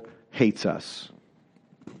world hates us?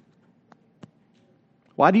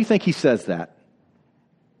 Why do you think he says that?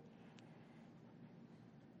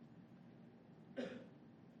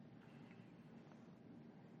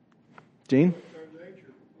 Gene? Our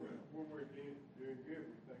nature, when we're doing good, we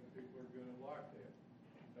think people are going to like that.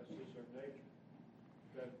 That's just our nature.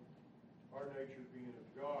 That our nature being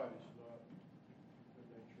of God is not the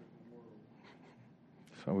nature of the world.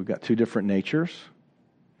 So we've got two different natures.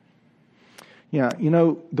 Yeah,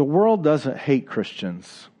 the world doesn't hate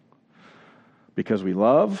Christians because we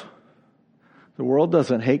love. The world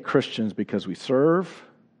doesn't hate Christians because we serve.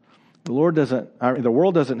 The world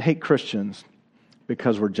doesn't hate Christians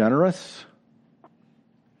because we're generous.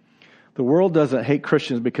 The world doesn't hate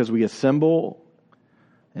Christians because we assemble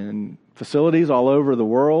in facilities all over the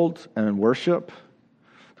world and worship.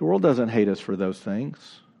 The world doesn't hate us for those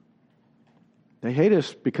things. They hate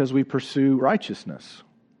us because we pursue righteousness.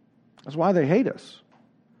 That's why they hate us.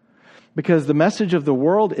 Because the message of the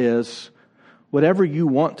world is, whatever you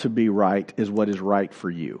want to be right is what is right for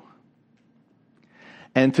you.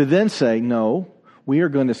 And to then say, no, we are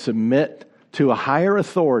going to submit to a higher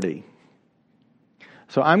authority.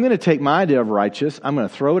 So I'm going to take my idea of righteous, I'm going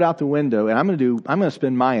to throw it out the window, and I'm going to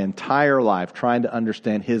spend my entire life trying to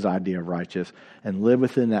understand his idea of righteous and live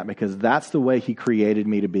within that, because that's the way he created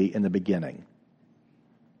me to be in the beginning.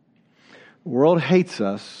 The world hates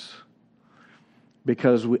us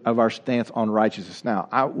because of our stance on righteousness. Now,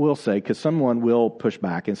 I will say, because someone will push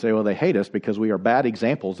back and say, well, they hate us because we are bad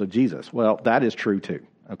examples of Jesus. Well, that is true too,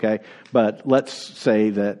 okay? But let's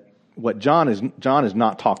say that what John is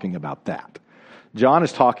not talking about that. John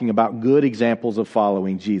is talking about good examples of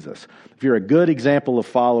following Jesus. If you're a good example of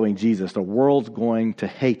following Jesus, the world's going to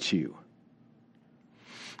hate you.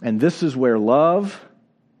 And this is where love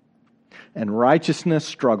and righteousness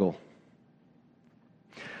struggle.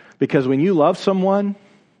 Because when you love someone,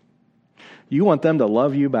 you want them to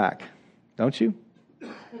love you back, don't you?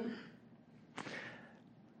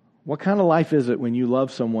 What kind of life is it when you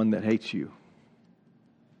love someone that hates you?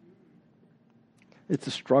 It's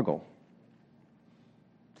a struggle.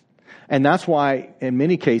 And that's why, in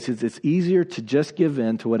many cases, it's easier to just give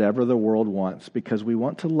in to whatever the world wants, because we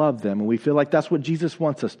want to love them, and we feel like that's what Jesus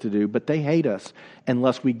wants us to do, but they hate us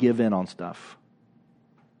unless we give in on stuff.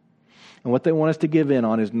 And what they want us to give in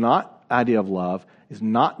on is not the idea of love, is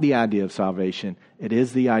not the idea of salvation. It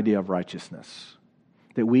is the idea of righteousness,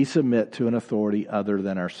 that we submit to an authority other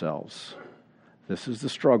than ourselves. This is the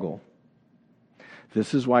struggle.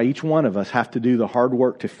 This is why each one of us have to do the hard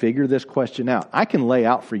work to figure this question out. I can lay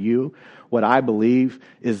out for you what I believe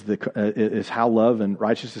is how love and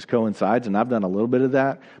righteousness coincides, and I've done a little bit of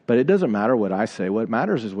that, but it doesn't matter what I say. What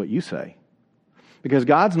matters is what you say. Because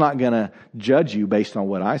God's not going to judge you based on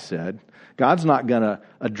what I said. God's not going to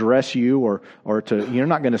address you you're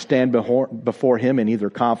not going to stand before Him in either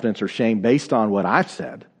confidence or shame based on what I've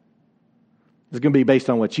said. It's going to be based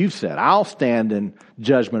on what you've said. I'll stand in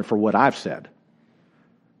judgment for what I've said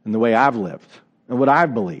and the way I've lived and what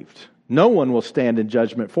I've believed. No one will stand in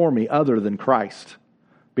judgment for me other than Christ,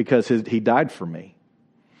 because He died for me.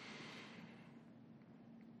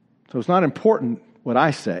 So it's not important what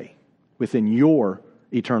I say within your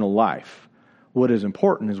eternal life. What is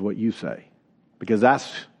important is what you say, because that's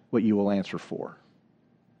what you will answer for.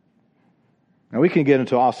 Now we can get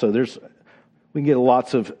into also, We can get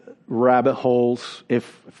lots of rabbit holes. If,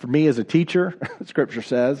 for me as a teacher, Scripture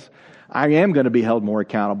says, I am going to be held more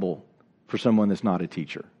accountable for someone that's not a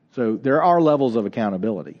teacher. So there are levels of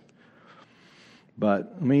accountability.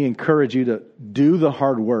 But let me encourage you to do the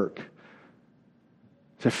hard work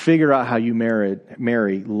to figure out how you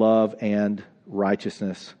marry love and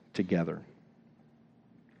righteousness together.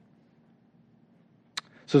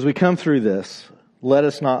 So as we come through this, let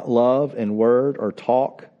us not love in word or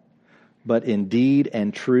talk, but in deed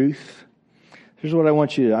and truth. Here's what I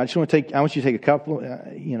want you to do. I want you to take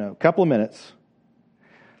a couple of minutes,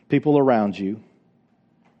 people around you,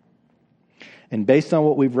 and based on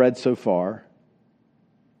what we've read so far,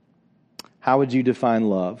 how would you define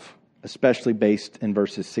love, especially based in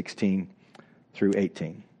verses 16 through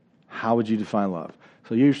 18? How would you define love?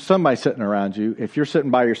 So you're somebody sitting around you. If you're sitting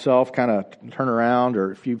by yourself, kind of turn around,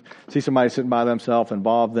 or if you see somebody sitting by themselves,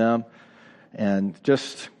 involve them. And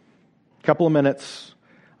just a couple of minutes,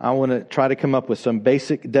 I want to try to come up with some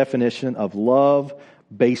basic definition of love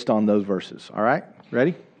based on those verses. All right?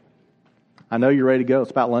 Ready? I know you're ready to go.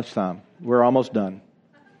 It's about lunchtime. We're almost done.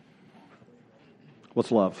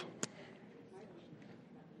 What's love?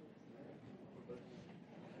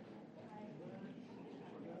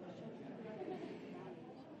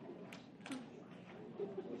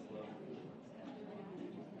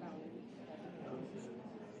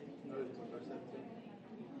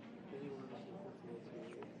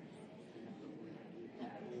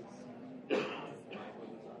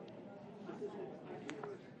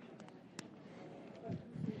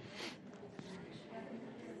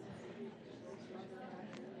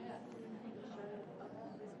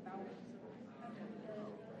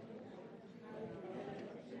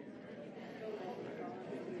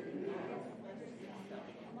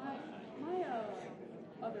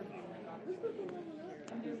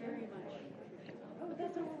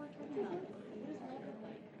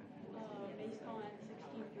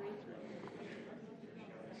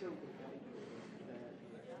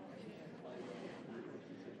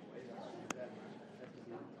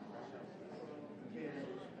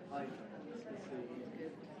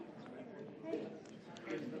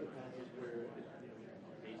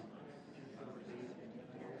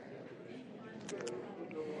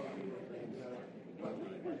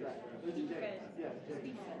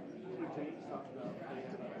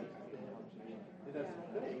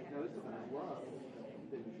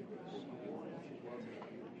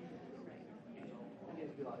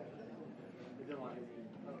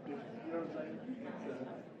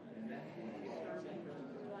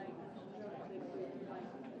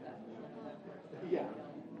 Yeah.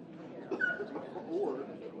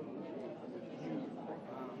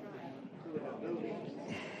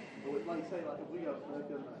 Or like say like if we go smoke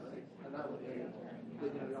in that race, and that would be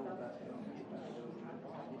y'all want that.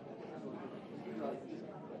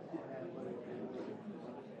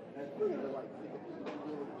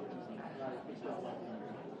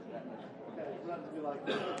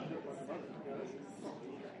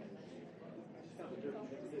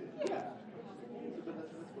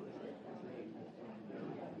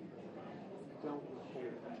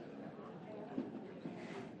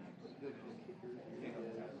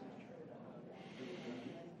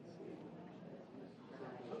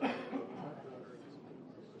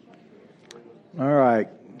 All right.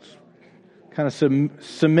 Kind of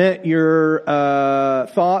submit your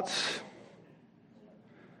thoughts.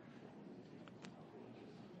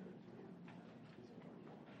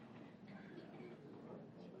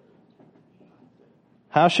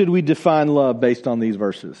 How should we define love based on these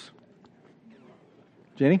verses?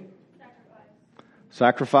 Jenny?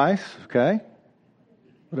 Sacrifice. Okay.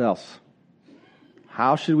 What else?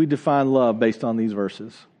 How should we define love based on these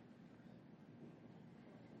verses?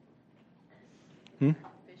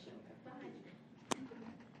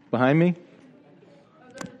 Behind me?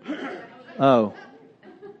 Oh.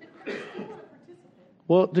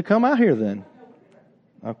 Well, to come out here then.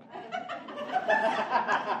 Okay.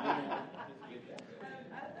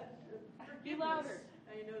 Be louder.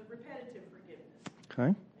 Repetitive forgiveness.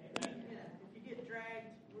 Okay. If you get dragged,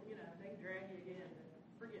 they can drag you again.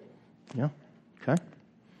 Forgive them. Yeah. Okay.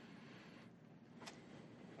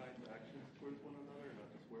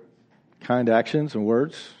 Kind actions and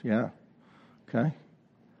words. Yeah. Okay.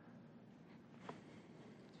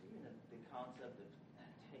 The concept of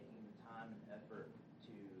taking the time and effort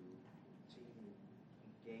to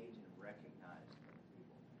engage and recognize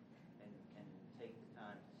people, and take the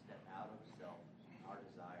time to step out of self, our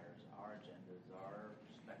desires, our agendas, our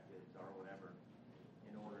perspectives, our whatever,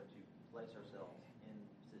 in order to place ourselves in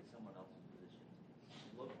someone else's position,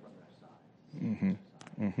 look from their side, Mm-hmm.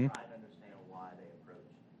 Mm-hmm. try to understand why they approach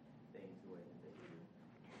things the way that they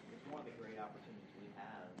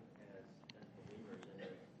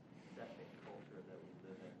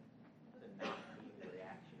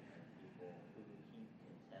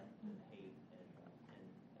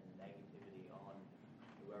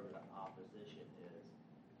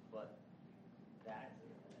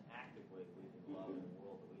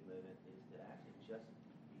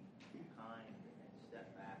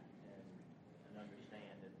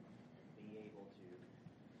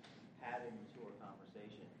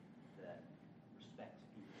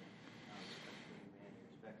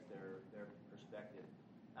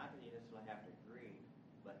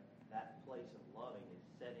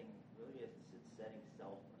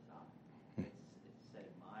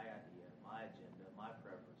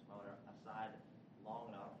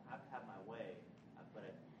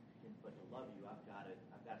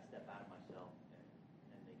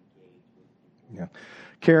Yeah.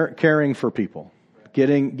 Caring for people.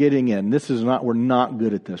 Getting in. We're not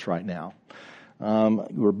good at this right now.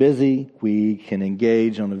 We're busy. We can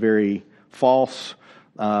engage on a very false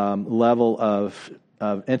level of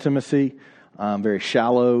intimacy, very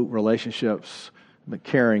shallow relationships, but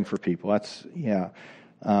caring for people.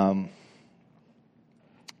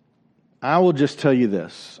 I will just tell you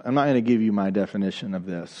this. I'm not going to give you my definition of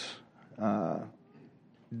this.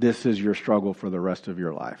 This is your struggle for the rest of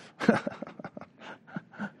your life.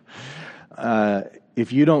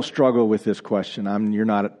 If you don't struggle with this question, you're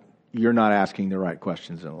not asking the right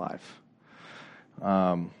questions in life.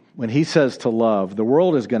 When he says to love, the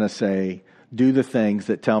world is going to say, do the things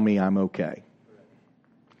that tell me I'm okay.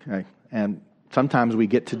 Okay? And sometimes we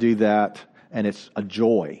get to do that, and it's a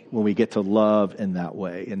joy when we get to love in that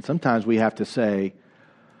way. And sometimes we have to say,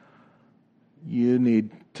 you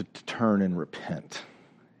need to turn and repent,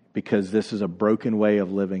 because this is a broken way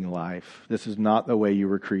of living life. This is not the way you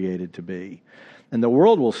were created to be. And the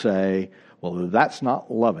world will say, well, that's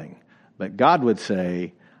not loving. But God would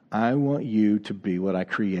say, I want you to be what I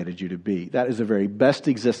created you to be. That is the very best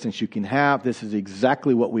existence you can have. This is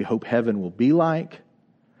exactly what we hope heaven will be like.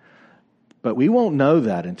 But we won't know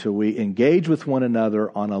that until we engage with one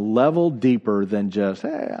another on a level deeper than just,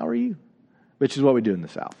 hey, how are you? Which is what we do in the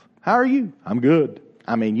South. How are you? I'm good.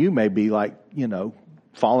 I mean, you may be like,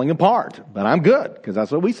 falling apart, but I'm good, because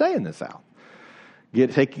that's what we say in the South.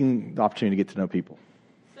 Taking the opportunity to get to know people.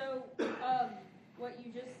 So, what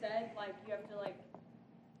you just said, like, you have to,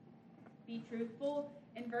 be truthful.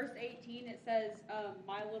 In verse 18, it says,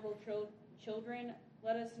 my little children,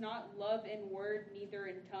 let us not love in word, neither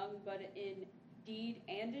in tongue, but in deed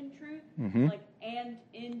and in truth. Mm-hmm. And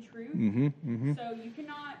in truth. Mm-hmm. Mm-hmm. So you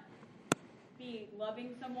cannot be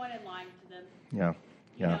loving someone and lying to them. Yeah.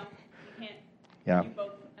 You can't do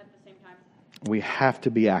both at the same time. We have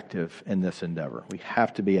to be active in this endeavor. We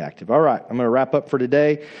have to be active. All right, I'm going to wrap up for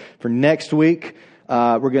today. For next week,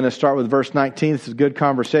 we're going to start with verse 19. This is good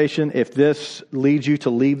conversation. If this leads you to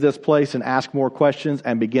leave this place and ask more questions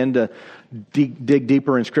and begin to dig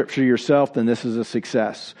deeper in Scripture yourself, then this is a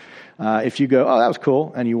success. If you go, oh, that was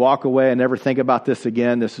cool, and you walk away and never think about this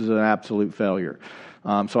again, this is an absolute failure.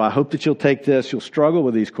 So I hope that you'll take this, you'll struggle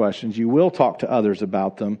with these questions, you will talk to others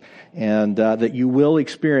about them, and that you will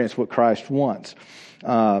experience what Christ wants.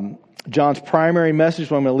 John's primary message,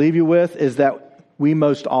 what I'm going to leave you with, is that we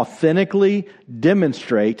most authentically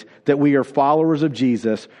demonstrate that we are followers of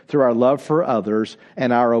Jesus through our love for others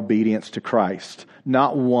and our obedience to Christ.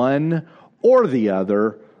 Not one or the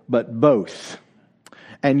other, but both.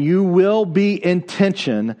 And you will be in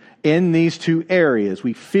tension in these two areas.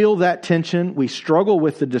 We feel that tension. We struggle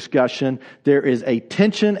with the discussion. There is a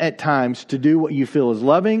tension at times to do what you feel is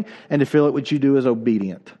loving and to feel what you do is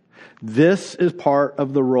obedient. This is part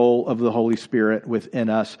of the role of the Holy Spirit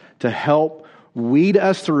within us to help weed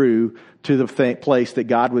us through to the place that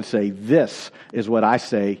God would say, this is what I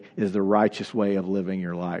say is the righteous way of living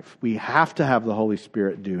your life. We have to have the Holy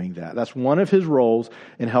Spirit doing that. That's one of His roles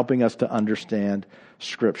in helping us to understand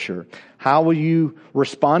Scripture. How will you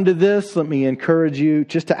respond to this? Let me encourage you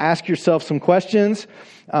just to ask yourself some questions.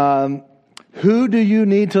 Who do you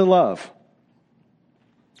need to love?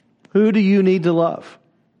 Who do you need to love?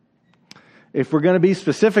 If we're going to be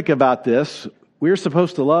specific about this, we're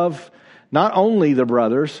supposed to love not only the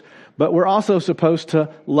brothers, but we're also supposed to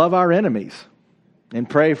love our enemies and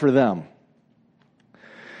pray for them.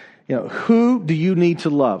 Who do you need to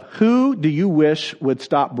love? Who do you wish would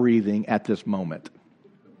stop breathing at this moment?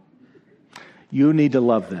 You need to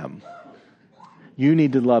love them. You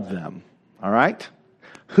need to love them. All right?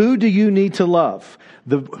 Who do you need to love?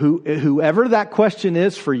 Whoever that question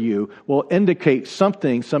is for you will indicate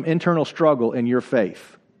something, some internal struggle in your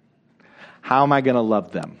faith. How am I going to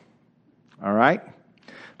love them? All right?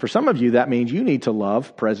 For some of you, that means you need to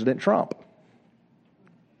love President Trump.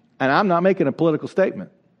 And I'm not making a political statement.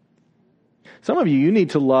 Some of you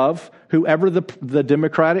need to love whoever the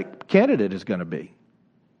Democratic candidate is going to be.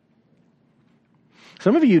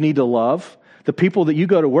 Some of you need to love the people that you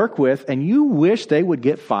go to work with and you wish they would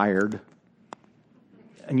get fired.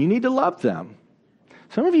 And you need to love them.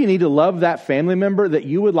 Some of you need to love that family member that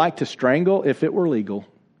you would like to strangle if it were legal.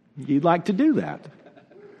 You'd like to do that.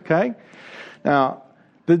 Okay? Now,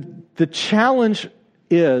 the challenge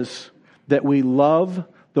is that we love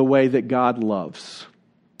the way that God loves.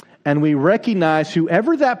 And we recognize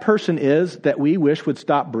whoever that person is that we wish would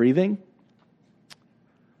stop breathing,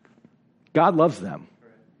 God loves them.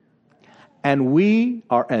 And we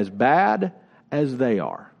are as bad as they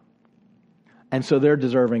are. And so they're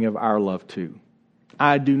deserving of our love too.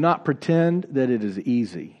 I do not pretend that it is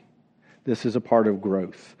easy. This is a part of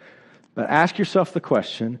growth. But ask yourself the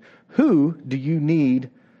question, who do you need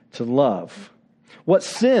to love? What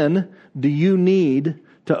sin do you need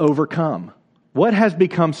to overcome? What has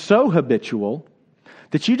become so habitual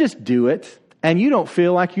that you just do it and you don't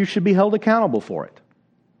feel like you should be held accountable for it?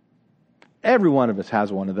 Every one of us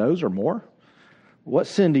has one of those or more. What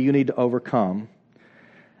sin do you need to overcome?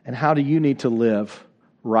 And how do you need to live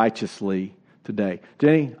righteously today?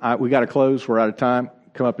 Jenny, we got to close. We're out of time.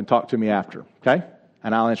 Come up and talk to me after, okay?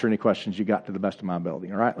 And I'll answer any questions you got to the best of my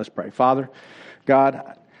ability. All right, let's pray. Father,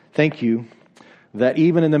 God, thank you that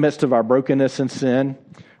even in the midst of our brokenness and sin,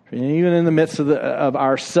 and even in the midst of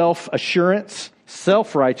our self-assurance,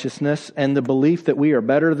 self-righteousness, and the belief that we are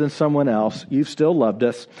better than someone else, you've still loved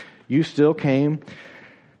us. You still came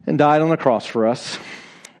and died on the cross for us.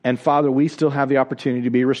 And Father, we still have the opportunity to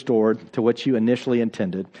be restored to what you initially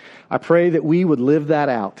intended. I pray that we would live that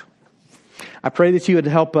out. I pray that you would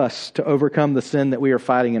help us to overcome the sin that we are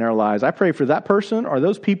fighting in our lives. I pray for that person or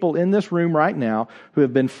those people in this room right now who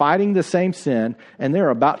have been fighting the same sin and they're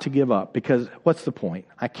about to give up because what's the point?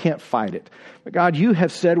 I can't fight it. But God, you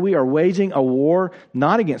have said we are waging a war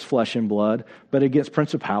not against flesh and blood, but against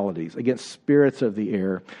principalities, against spirits of the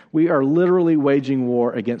air. We are literally waging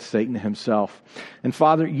war against Satan himself. And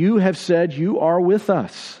Father, you have said you are with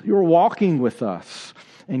us. You're walking with us.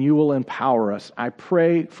 And you will empower us. I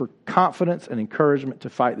pray for confidence and encouragement to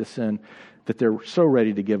fight the sin that they're so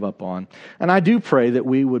ready to give up on. And I do pray that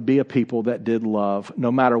we would be a people that did love no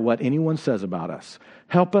matter what anyone says about us.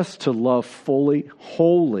 Help us to love fully,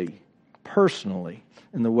 wholly, personally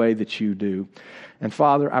in the way that you do. And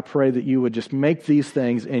Father, I pray that you would just make these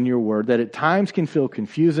things in your word that at times can feel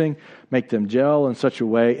confusing, make them gel in such a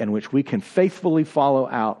way in which we can faithfully follow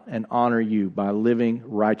out and honor you by living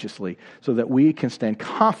righteously so that we can stand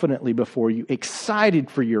confidently before you,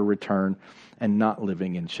 excited for your return and not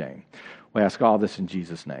living in shame. We ask all this in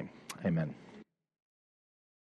Jesus' name. Amen.